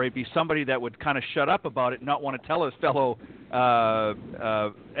 or he'd be somebody that would kind of shut up about it and not want to tell his fellow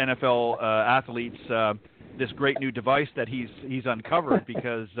NFL athletes this great new device that he's uncovered,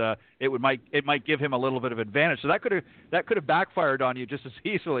 because it might give him a little bit of advantage. So that could have backfired on you just as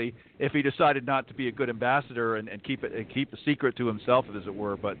easily if he decided not to be a good ambassador and keep the secret to himself, as it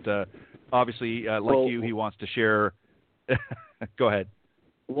were. But obviously, he wants to share. Go ahead.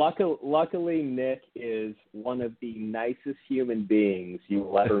 Luckily, Nick is one of the nicest human beings you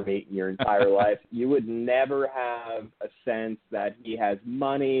will ever meet in your entire life. You would never have a sense that he has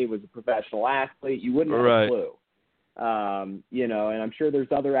money, was a professional athlete. You wouldn't have a clue. And I'm sure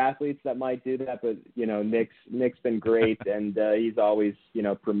there's other athletes that might do that, but Nick's been great, and he's always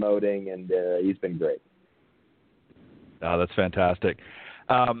promoting, and he's been great. Oh, that's fantastic.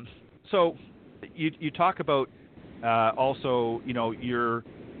 So you talk about also, you're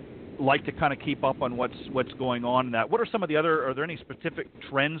like to kind of keep up on what's going on in that. What are some of the other? Are there any specific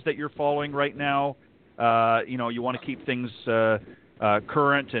trends that you're following right now? You want to keep things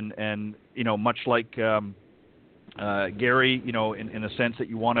current and much like Gary, in a sense that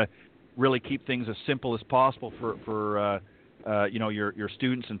you want to really keep things as simple as possible for your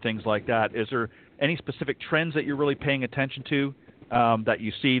students and things like that. Is there any specific trends that you're really paying attention to that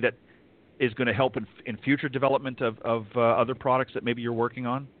you see that is going to help in future development of other products that maybe you're working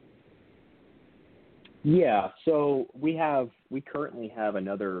on? Yeah, so we currently have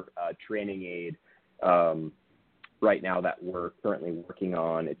another training aid right now that we're currently working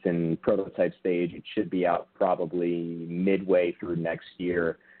on. It's in prototype stage. It should be out probably midway through next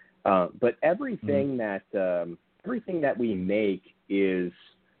year. But everything that we make is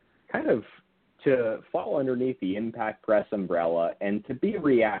kind of to fall underneath the impact press umbrella and to be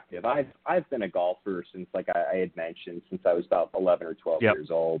reactive. I've been a golfer since, like I had mentioned, since I was about 11 or 12 Yep.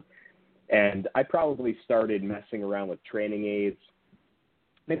 years old. And I probably started messing around with training aids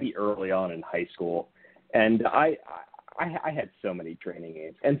maybe early on in high school. And I had so many training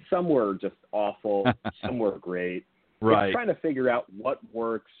aids, and some were just awful, some were great. Right. It's trying to figure out what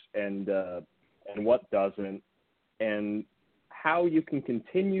works and what doesn't, and how you can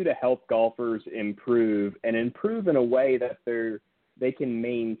continue to help golfers improve in a way that they can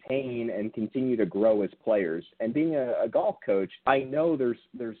maintain and continue to grow as players. And being a golf coach, I know there's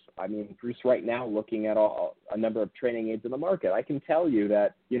just right now looking at a number of training aids in the market, I can tell you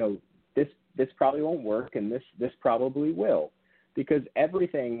that, this probably won't work and this probably will, because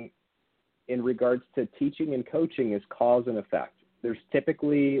everything in regards to teaching and coaching is cause and effect. There's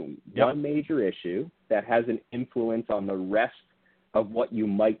typically one major issue that has an influence on the rest of what you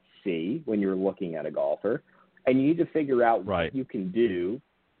might see when you're looking at a golfer. And you need to figure out what you can do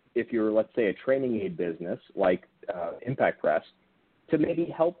if you're, let's say, a training aid business like Impact Press, to maybe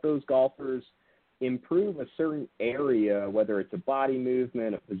help those golfers improve a certain area, whether it's a body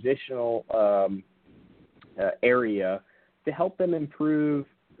movement, a positional area, to help them improve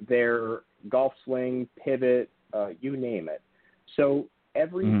their golf swing, pivot, you name it. So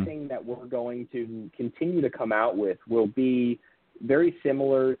everything that we're going to continue to come out with will be very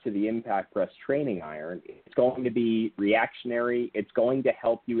similar to the Impact Press training iron. It's going to be reactionary. It's going to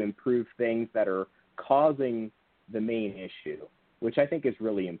help you improve things that are causing the main issue, which I think is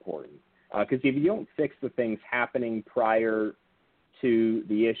really important. Because if you don't fix the things happening prior to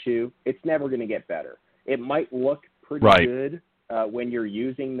the issue, it's never going to get better. It might look pretty good when you're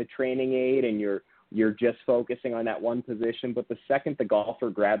using the training aid and you're just focusing on that one position, but the second the golfer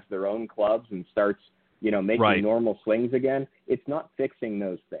grabs their own clubs and starts making normal swings again, it's not fixing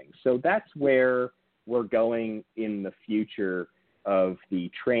those things. So that's where we're going in the future of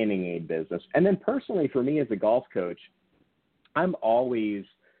the training aid business. And then personally, for me as a golf coach, I'm always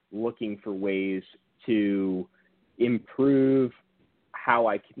looking for ways to improve how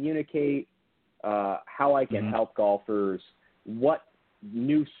I communicate, how I can help golfers, what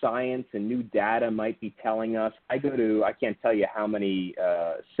new science and new data might be telling us. I can't tell you how many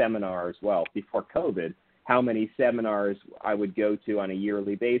seminars, before COVID, how many seminars I would go to on a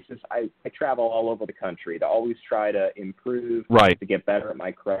yearly basis. I travel all over the country to always try to improve, to get better at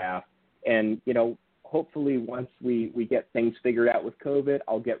my craft. And, hopefully once we get things figured out with COVID,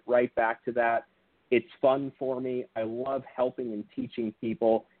 I'll get right back to that. It's fun for me. I love helping and teaching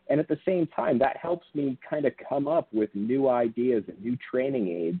people. And at the same time, that helps me kind of come up with new ideas and new training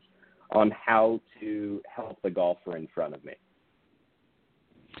aids on how to help the golfer in front of me.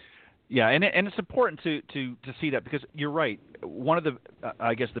 Yeah, and it's important to see that, because you're right. One of the,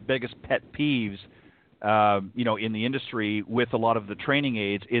 I guess, the biggest pet peeves, in the industry with a lot of the training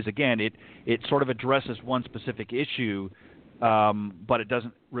aids is, again, it sort of addresses one specific issue, but it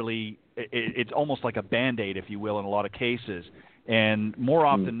doesn't really. It's almost like a Band-Aid, if you will, in a lot of cases. And more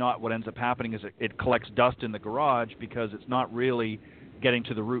often than not, what ends up happening is it collects dust in the garage because it's not really getting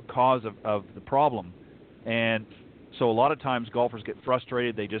to the root cause of the problem. And so a lot of times golfers get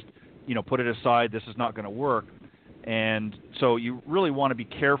frustrated. They just, put it aside. This is not going to work. And so you really want to be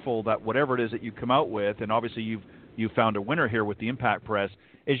careful that whatever it is that you come out with, and obviously you've found a winner here with the Impact Press,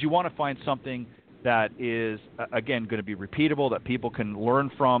 is you want to find something that is, again, going to be repeatable, that people can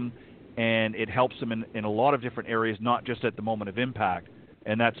learn from, and it helps them in a lot of different areas, not just at the moment of impact.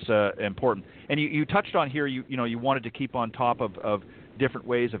 And that's important. And you touched on here, you wanted to keep on top of different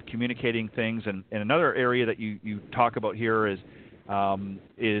ways of communicating things. And another area that you talk about here is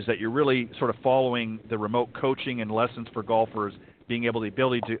that you're really sort of following the remote coaching and lessons for golfers, being able the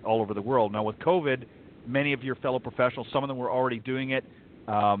ability to all over the world. Now with COVID, many of your fellow professionals, some of them were already doing it.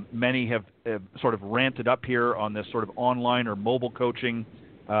 Many have sort of ramped it up here on this sort of online or mobile coaching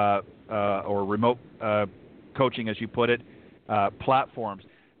or remote coaching, as you put it, platforms.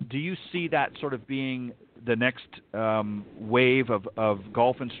 Do you see that sort of being the next wave of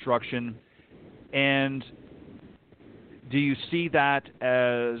golf instruction? And do you see that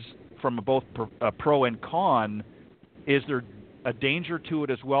as, from both a pro and con, is there a danger to it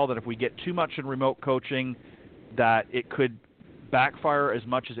as well, that if we get too much in remote coaching, that it could backfire as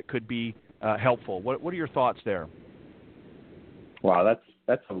much as it could be helpful? What are your thoughts there? Wow,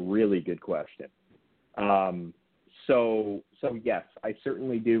 that's a really good question. So yes, I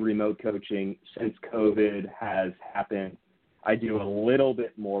certainly do remote coaching. Since COVID has happened, I do a little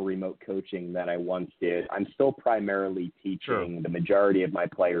bit more remote coaching than I once did. I'm still primarily teaching the majority of my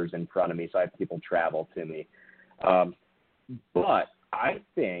players in front of me, so I have people travel to me. But I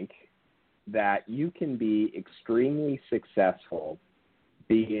think that you can be extremely successful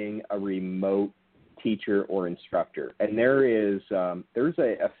being a remote teacher or instructor. And there's a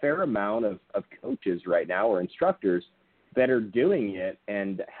fair amount of coaches right now, or instructors, that are doing it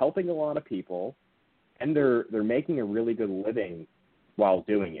and helping a lot of people, and they're making a really good living while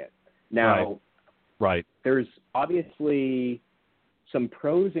doing it. Now, right. There's obviously some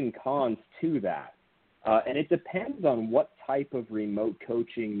pros and cons to that. And it depends on what type of remote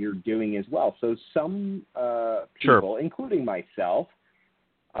coaching you're doing as well. So some people, including myself,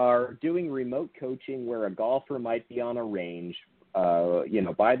 are doing remote coaching where a golfer might be on a range,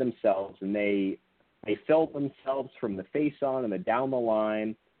 by themselves, and they film themselves from the face on and the down the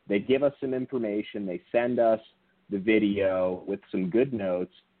line. They give us some information. They send us the video with some good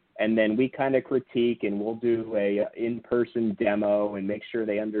notes, and then we kind of critique, and we'll do a in-person demo and make sure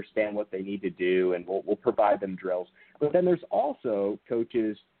they understand what they need to do, and we'll provide them drills. But then there's also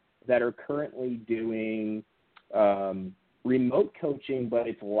coaches that are currently doing remote coaching, but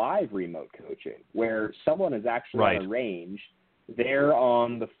it's live remote coaching, where someone is actually on a range. They're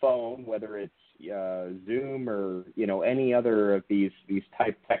on the phone, whether it's Zoom or any other of these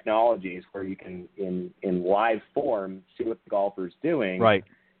type technologies, where you can in live form see what the golfer's doing. Right.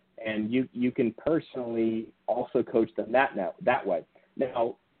 And you can personally also coach them that way.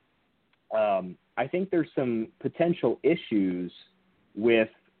 Now, I think there's some potential issues with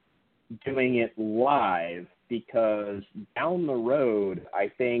doing it live, because down the road,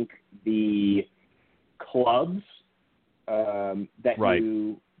 I think the clubs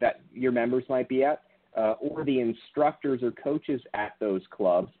that your members might be at, or the instructors or coaches at those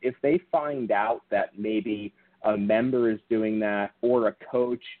clubs, if they find out that maybe a member is doing that, or a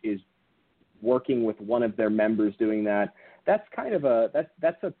coach is working with one of their members doing that, that's kind of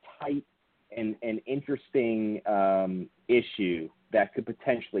that's a tight and interesting issue that could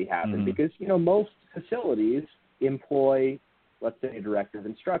potentially happen, because most facilities employ, let's say, a director of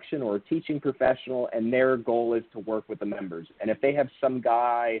instruction or a teaching professional, and their goal is to work with the members. And if they have some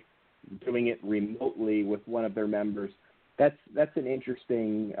guy doing it remotely with one of their members, that's an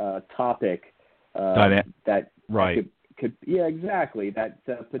interesting topic that could exactly,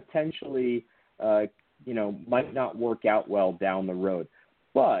 that potentially might not work out well down the road.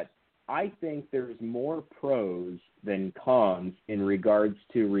 But I think there's more pros than cons in regards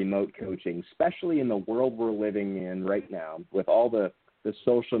to remote coaching, especially in the world we're living in right now, with all the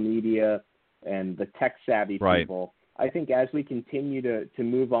social media and the tech-savvy people. I think as we continue to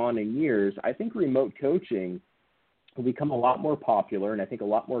move on in years, I think remote coaching will become a lot more popular, and I think a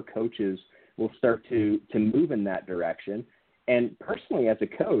lot more coaches will start to move in that direction. And personally, as a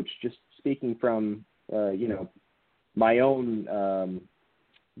coach, just speaking from my own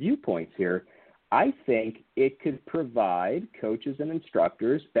viewpoints here, I think it could provide coaches and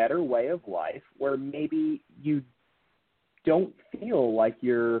instructors better way of life, where maybe you don't feel like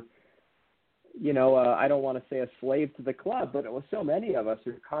you're, I don't want to say a slave to the club, but so many of us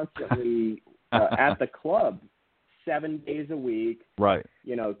are constantly at the club 7 days a week,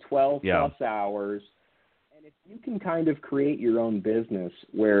 12 plus hours. And if you can kind of create your own business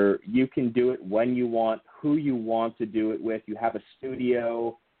where you can do it when you want, who you want to do it with, you have a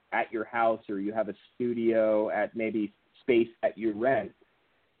studio at your house, or you have a studio at maybe space that you rent,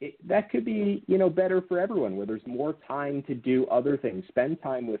 that could be, better for everyone, where there's more time to do other things, spend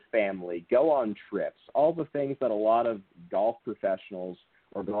time with family, go on trips, all the things that a lot of golf professionals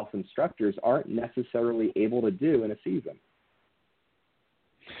or golf instructors aren't necessarily able to do in a season.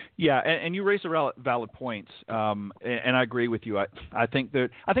 Yeah, and you raise a valid points, and I agree with you. I think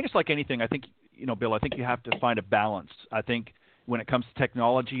it's like anything. I think, Bill, I think you have to find a balance. I think when it comes to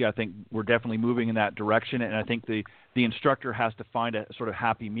technology, I think we're definitely moving in that direction, and I think the instructor has to find a sort of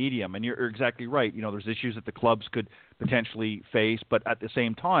happy medium. And you're exactly right. There's issues that the clubs could potentially face, but at the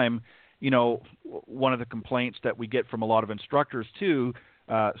same time, one of the complaints that we get from a lot of instructors too,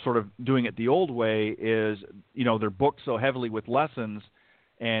 sort of doing it the old way, is they're booked so heavily with lessons,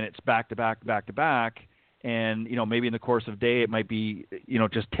 and it's back to back, and maybe in the course of a day it might be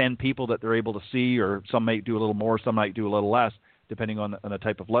just 10 people that they're able to see, or some might do a little more, some might do a little less, depending on the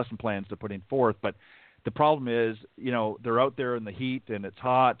type of lesson plans they're putting forth. But the problem is, they're out there in the heat and it's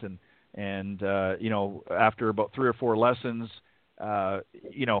hot, and after about 3 or 4 lessons, a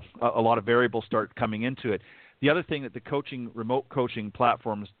lot of variables start coming into it. The other thing that the remote coaching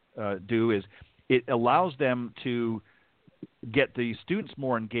platforms do is it allows them to get the students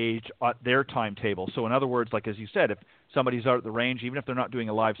more engaged at their timetable. So in other words, like as you said, if somebody's out at the range, even if they're not doing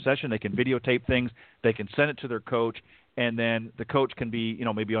a live session, they can videotape things, they can send it to their coach, and then the coach can be,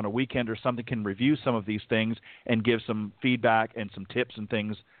 maybe on a weekend or something, can review some of these things and give some feedback and some tips and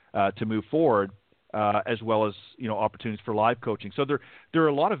things to move forward, as well as, opportunities for live coaching. So there are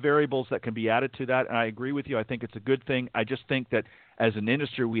a lot of variables that can be added to that, and I agree with you. I think it's a good thing. I just think that as an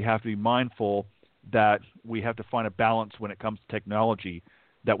industry, we have to be mindful that we have to find a balance when it comes to technology,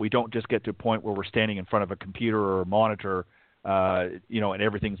 that we don't just get to a point where we're standing in front of a computer or a monitor, and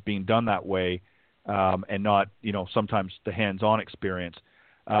everything's being done that way, and not, sometimes the hands-on experience.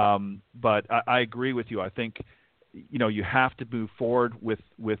 But I agree with you. I think, you have to move forward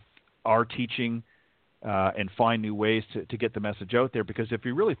with our teaching and find new ways to get the message out there. Because if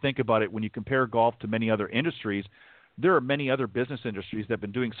you really think about it, when you compare golf to many other industries, there are many other business industries that have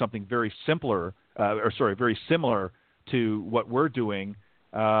been doing something very very similar to what we're doing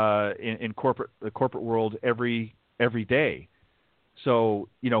in the corporate world every day. So,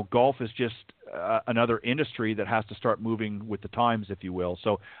 golf is just another industry that has to start moving with the times, if you will.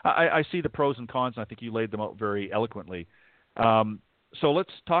 So I see the pros and cons, and I think you laid them out very eloquently. So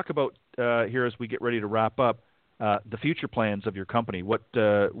let's talk about here as we get ready to wrap up the future plans of your company. What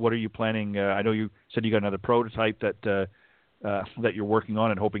are you planning? I know you said you got another prototype that you're working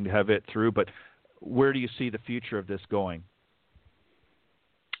on and hoping to have it through, but where do you see the future of this going?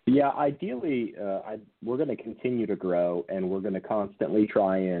 Yeah, ideally, we're going to continue to grow, and we're going to constantly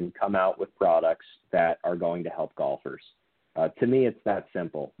try and come out with products that are going to help golfers. To me, it's that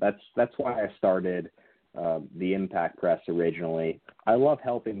simple. That's why I started the Impact Press originally. I love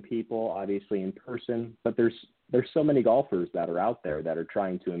helping people, obviously in person, but there's so many golfers that are out there that are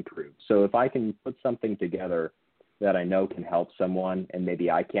trying to improve. So if I can put something together that I know can help someone, and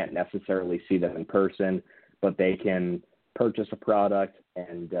maybe I can't necessarily see them in person, but they can purchase a product,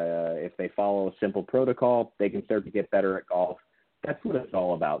 and if they follow a simple protocol, they can start to get better at golf. That's what it's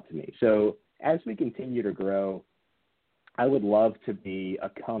all about to me. So as we continue to grow, I would love to be a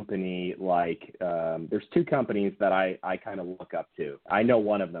company like there's 2 companies that I kind of look up to. I know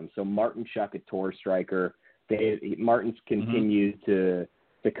one of them. So Martin Shuck at Tour Striker, Martin's continued to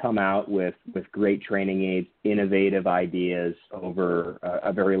come out with great training aids, innovative ideas over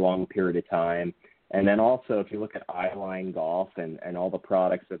a very long period of time. And then also, if you look at Eyeline Golf and all the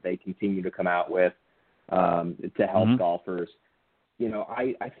products that they continue to come out with to help golfers,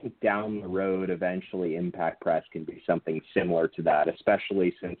 I think down the road, eventually Impact Press can be something similar to that,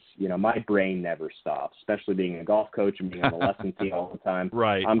 especially since, my brain never stops, especially being a golf coach and being on the lesson tee all the time.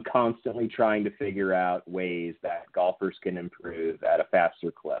 Right. I'm constantly trying to figure out ways that golfers can improve at a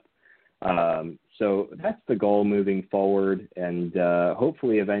faster clip. So that's the goal moving forward, and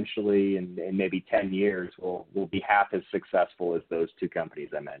hopefully eventually in maybe 10 years we'll be half as successful as those 2 companies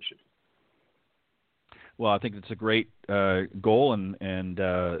I mentioned. Well, I think it's a great goal, and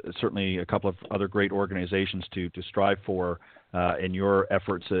certainly a couple of other great organizations to strive for in your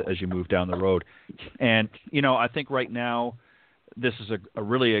efforts as you move down the road. And, I think right now this is a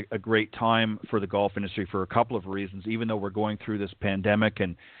really great time for the golf industry for a couple of reasons. Even though we're going through this pandemic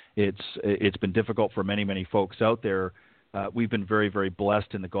and it's been difficult for many, many folks out there, we've been very, very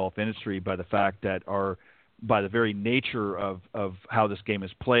blessed in the golf industry by the fact that by the very nature of how this game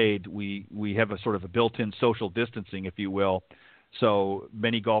is played, we have a sort of a built-in social distancing, if you will. So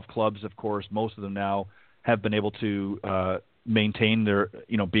many golf clubs, of course, most of them now have been able to maintain their,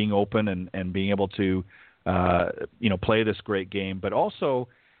 being open and being able to, play this great game. But also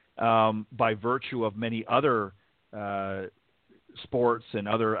by virtue of many other sports and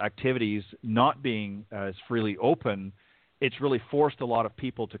other activities not being as freely open, it's really forced a lot of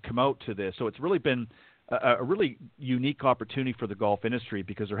people to come out to this. So it's really been a really unique opportunity for the golf industry,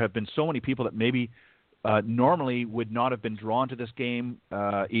 because there have been so many people that maybe normally would not have been drawn to this game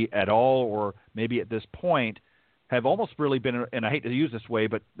at all, or maybe at this point have almost really been, and I hate to use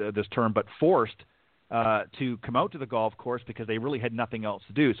this term, but forced to come out to the golf course because they really had nothing else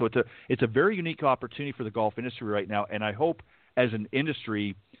to do. So it's a very unique opportunity for the golf industry right now, and I hope as an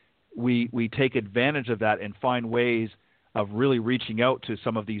industry we take advantage of that and find ways of really reaching out to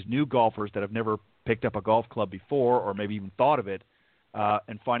some of these new golfers that have never picked up a golf club before, or maybe even thought of it,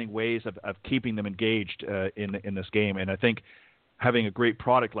 and finding ways of keeping them engaged in this game. And I think having a great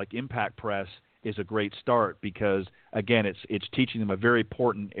product like Impact Press is a great start because, again, it's teaching them a very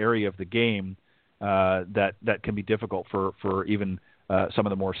important area of the game that can be difficult for even some of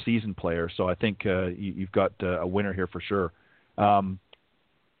the more seasoned players. So I think you've got a winner here for sure.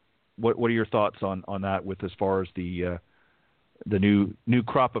 What are your thoughts on that with as far as the new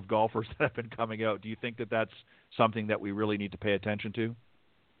crop of golfers that have been coming out? Do you think that that's something that we really need to pay attention to?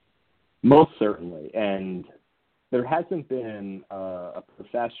 Most certainly. And there hasn't been a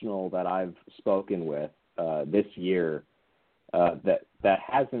professional that I've spoken with this year that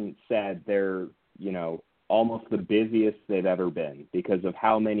hasn't said they're, almost the busiest they've ever been because of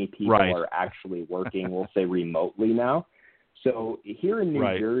how many people are actually working, we'll say remotely now. So here in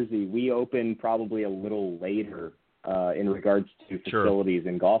New Jersey, we open probably a little later in regards to facilities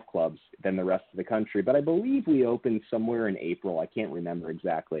and golf clubs than the rest of the country. But I believe we opened somewhere in April. I can't remember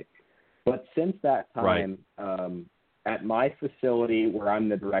exactly. But since that time, at my facility where I'm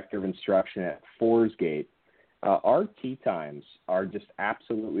the director of instruction at Forsgate, our tee times are just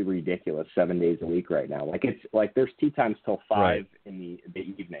absolutely ridiculous 7 days a week right now. There's tee times till 5 in the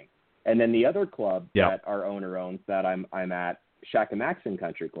evening. And then the other club that our owner owns that I'm at, Shakamaxon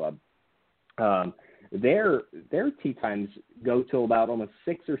Country Club, their tee times go till about almost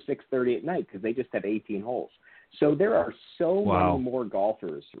 6 or 6:30 at night because they just have 18 holes. So there are so many more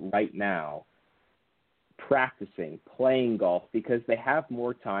golfers right now practicing, playing golf because they have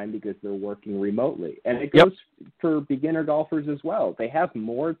more time because they're working remotely. And it goes for beginner golfers as well. They have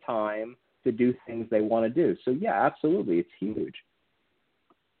more time to do things they want to do. So, yeah, absolutely. It's huge.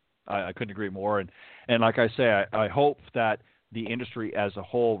 I couldn't agree more. And like I say, I hope that the industry as a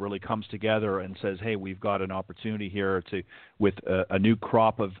whole really comes together and says, hey, we've got an opportunity here with a new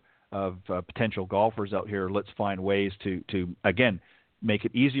crop of potential golfers out here. Let's find ways to again, make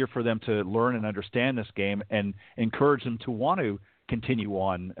it easier for them to learn and understand this game and encourage them to want to continue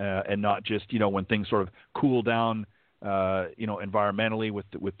on and not just, when things sort of cool down, environmentally with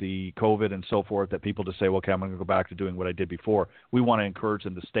the COVID and so forth, that people just say, well, okay, I'm going to go back to doing what I did before. We want to encourage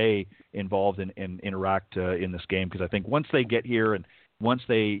them to stay involved and interact in this game because I think once they get here and once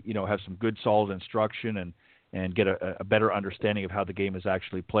they, have some good solid instruction and get a better understanding of how the game is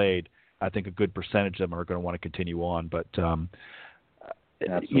actually played, I think a good percentage of them are going to want to continue on. But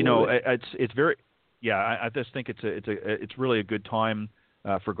it's very, I just think it's really a good time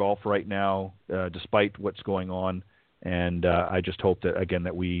for golf right now, despite what's going on. And I just hope that, again,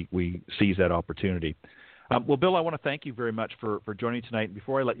 that we seize that opportunity. Well, Bill, I want to thank you very much for joining tonight. And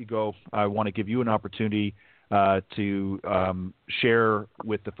before I let you go, I want to give you an opportunity to share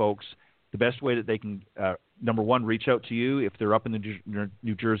with the folks the best way that they can, number one, reach out to you if they're up in the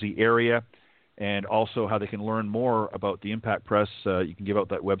New Jersey area, and also how they can learn more about the Impact Press. You can give out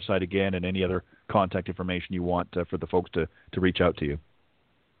that website again and any other contact information you want for the folks to reach out to you.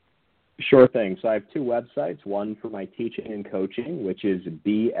 Sure thing. So I have two websites, one for my teaching and coaching, which is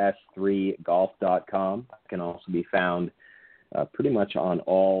bs3golf.com. It can also be found pretty much on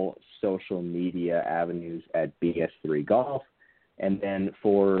all social media avenues at bs3golf. And then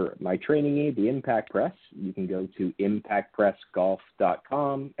for my training aid, the Impact Press, you can go to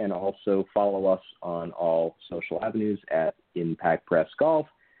impactpressgolf.com and also follow us on all social avenues at Impact Press Golf.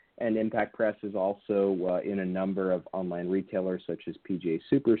 And Impact Press is also in a number of online retailers such as PGA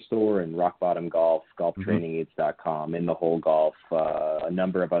Superstore and Rock Bottom Golf, golftrainingaids.com, In the Hole Golf, a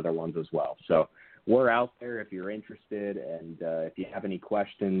number of other ones as well. So we're out there if you're interested, and if you have any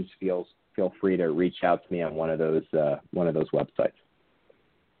questions, feel free to reach out to me on one of those websites.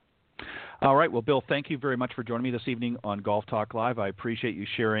 All right. Well, Bill, thank you very much for joining me this evening on Golf Talk Live. I appreciate you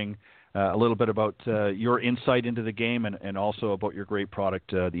sharing a little bit about your insight into the game and also about your great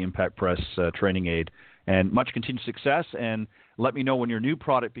product, the Impact Press training aid. And much continued success. And let me know when your new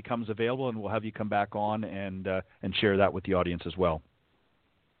product becomes available, and we'll have you come back on and share that with the audience as well.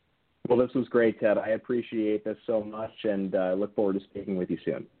 Well, this was great, Ted. I appreciate this so much, and I look forward to speaking with you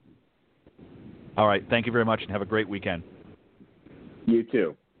soon. All right. Thank you very much, and have a great weekend. You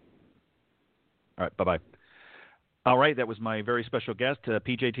too. All right. Bye-bye. All right. That was my very special guest,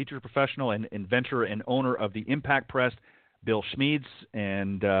 PGA teacher, professional, and inventor and owner of the Impact Press, Bill Schmedes,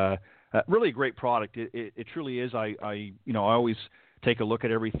 and really a great product. It truly is. I always take a look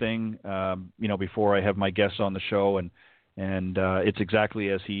at everything, before I have my guests on the show, and it's exactly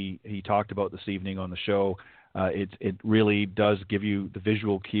as he talked about this evening on the show. It really does give you the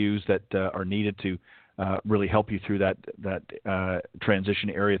visual cues that are needed to really help you through that transition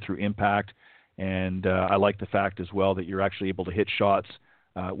area through impact. And I like the fact as well that you're actually able to hit shots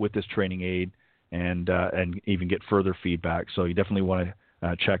with this training aid and even get further feedback. So you definitely want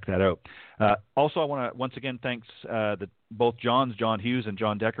to check that out. Also, I want to once again thanks both Johns, John Hughes and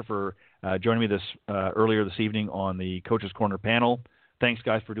John Decker, for joining me this earlier this evening on the Coach's Corner panel. Thanks,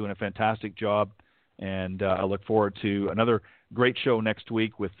 guys, for doing a fantastic job, and I look forward to another great show next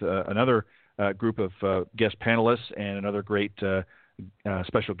week with another group of guest panelists and another great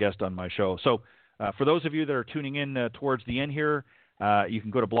special guest on my show. So for those of you that are tuning in towards the end here, you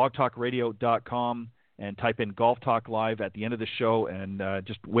can go to blogtalkradio.com and type in Golf Talk Live at the end of the show, and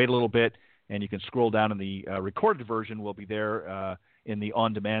just wait a little bit, and you can scroll down, and the recorded version will be there in the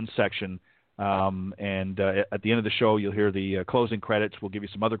on-demand section. And at the end of the show, you'll hear the closing credits. We'll give you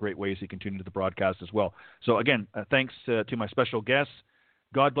some other great ways to continue to the broadcast as well. So again, thanks to my special guests.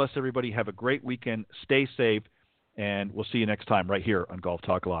 God bless everybody. Have a great weekend. Stay safe, and we'll see you next time right here on Golf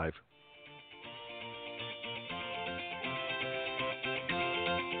Talk Live.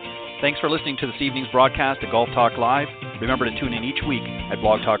 Thanks for listening to this evening's broadcast of Golf Talk Live. Remember to tune in each week at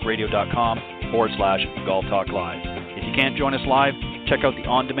blogtalkradio.com/Golf Talk Live. If you can't join us live, check out the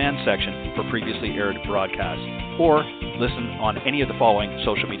on-demand section for previously aired broadcasts, or listen on any of the following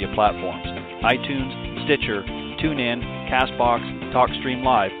social media platforms: iTunes, Stitcher, TuneIn, CastBox, TalkStream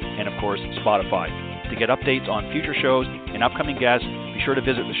Live, and of course, Spotify. To get updates on future shows and upcoming guests, be sure to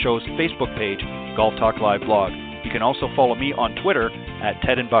visit the show's Facebook page, Golf Talk Live Blog. You can also follow me on Twitter at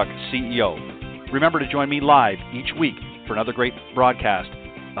Ted and Buck CEO. Remember to join me live each week for another great broadcast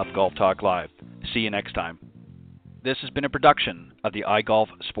of Golf Talk Live. See you next time. This has been a production of the iGolf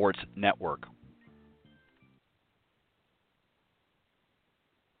Sports Network.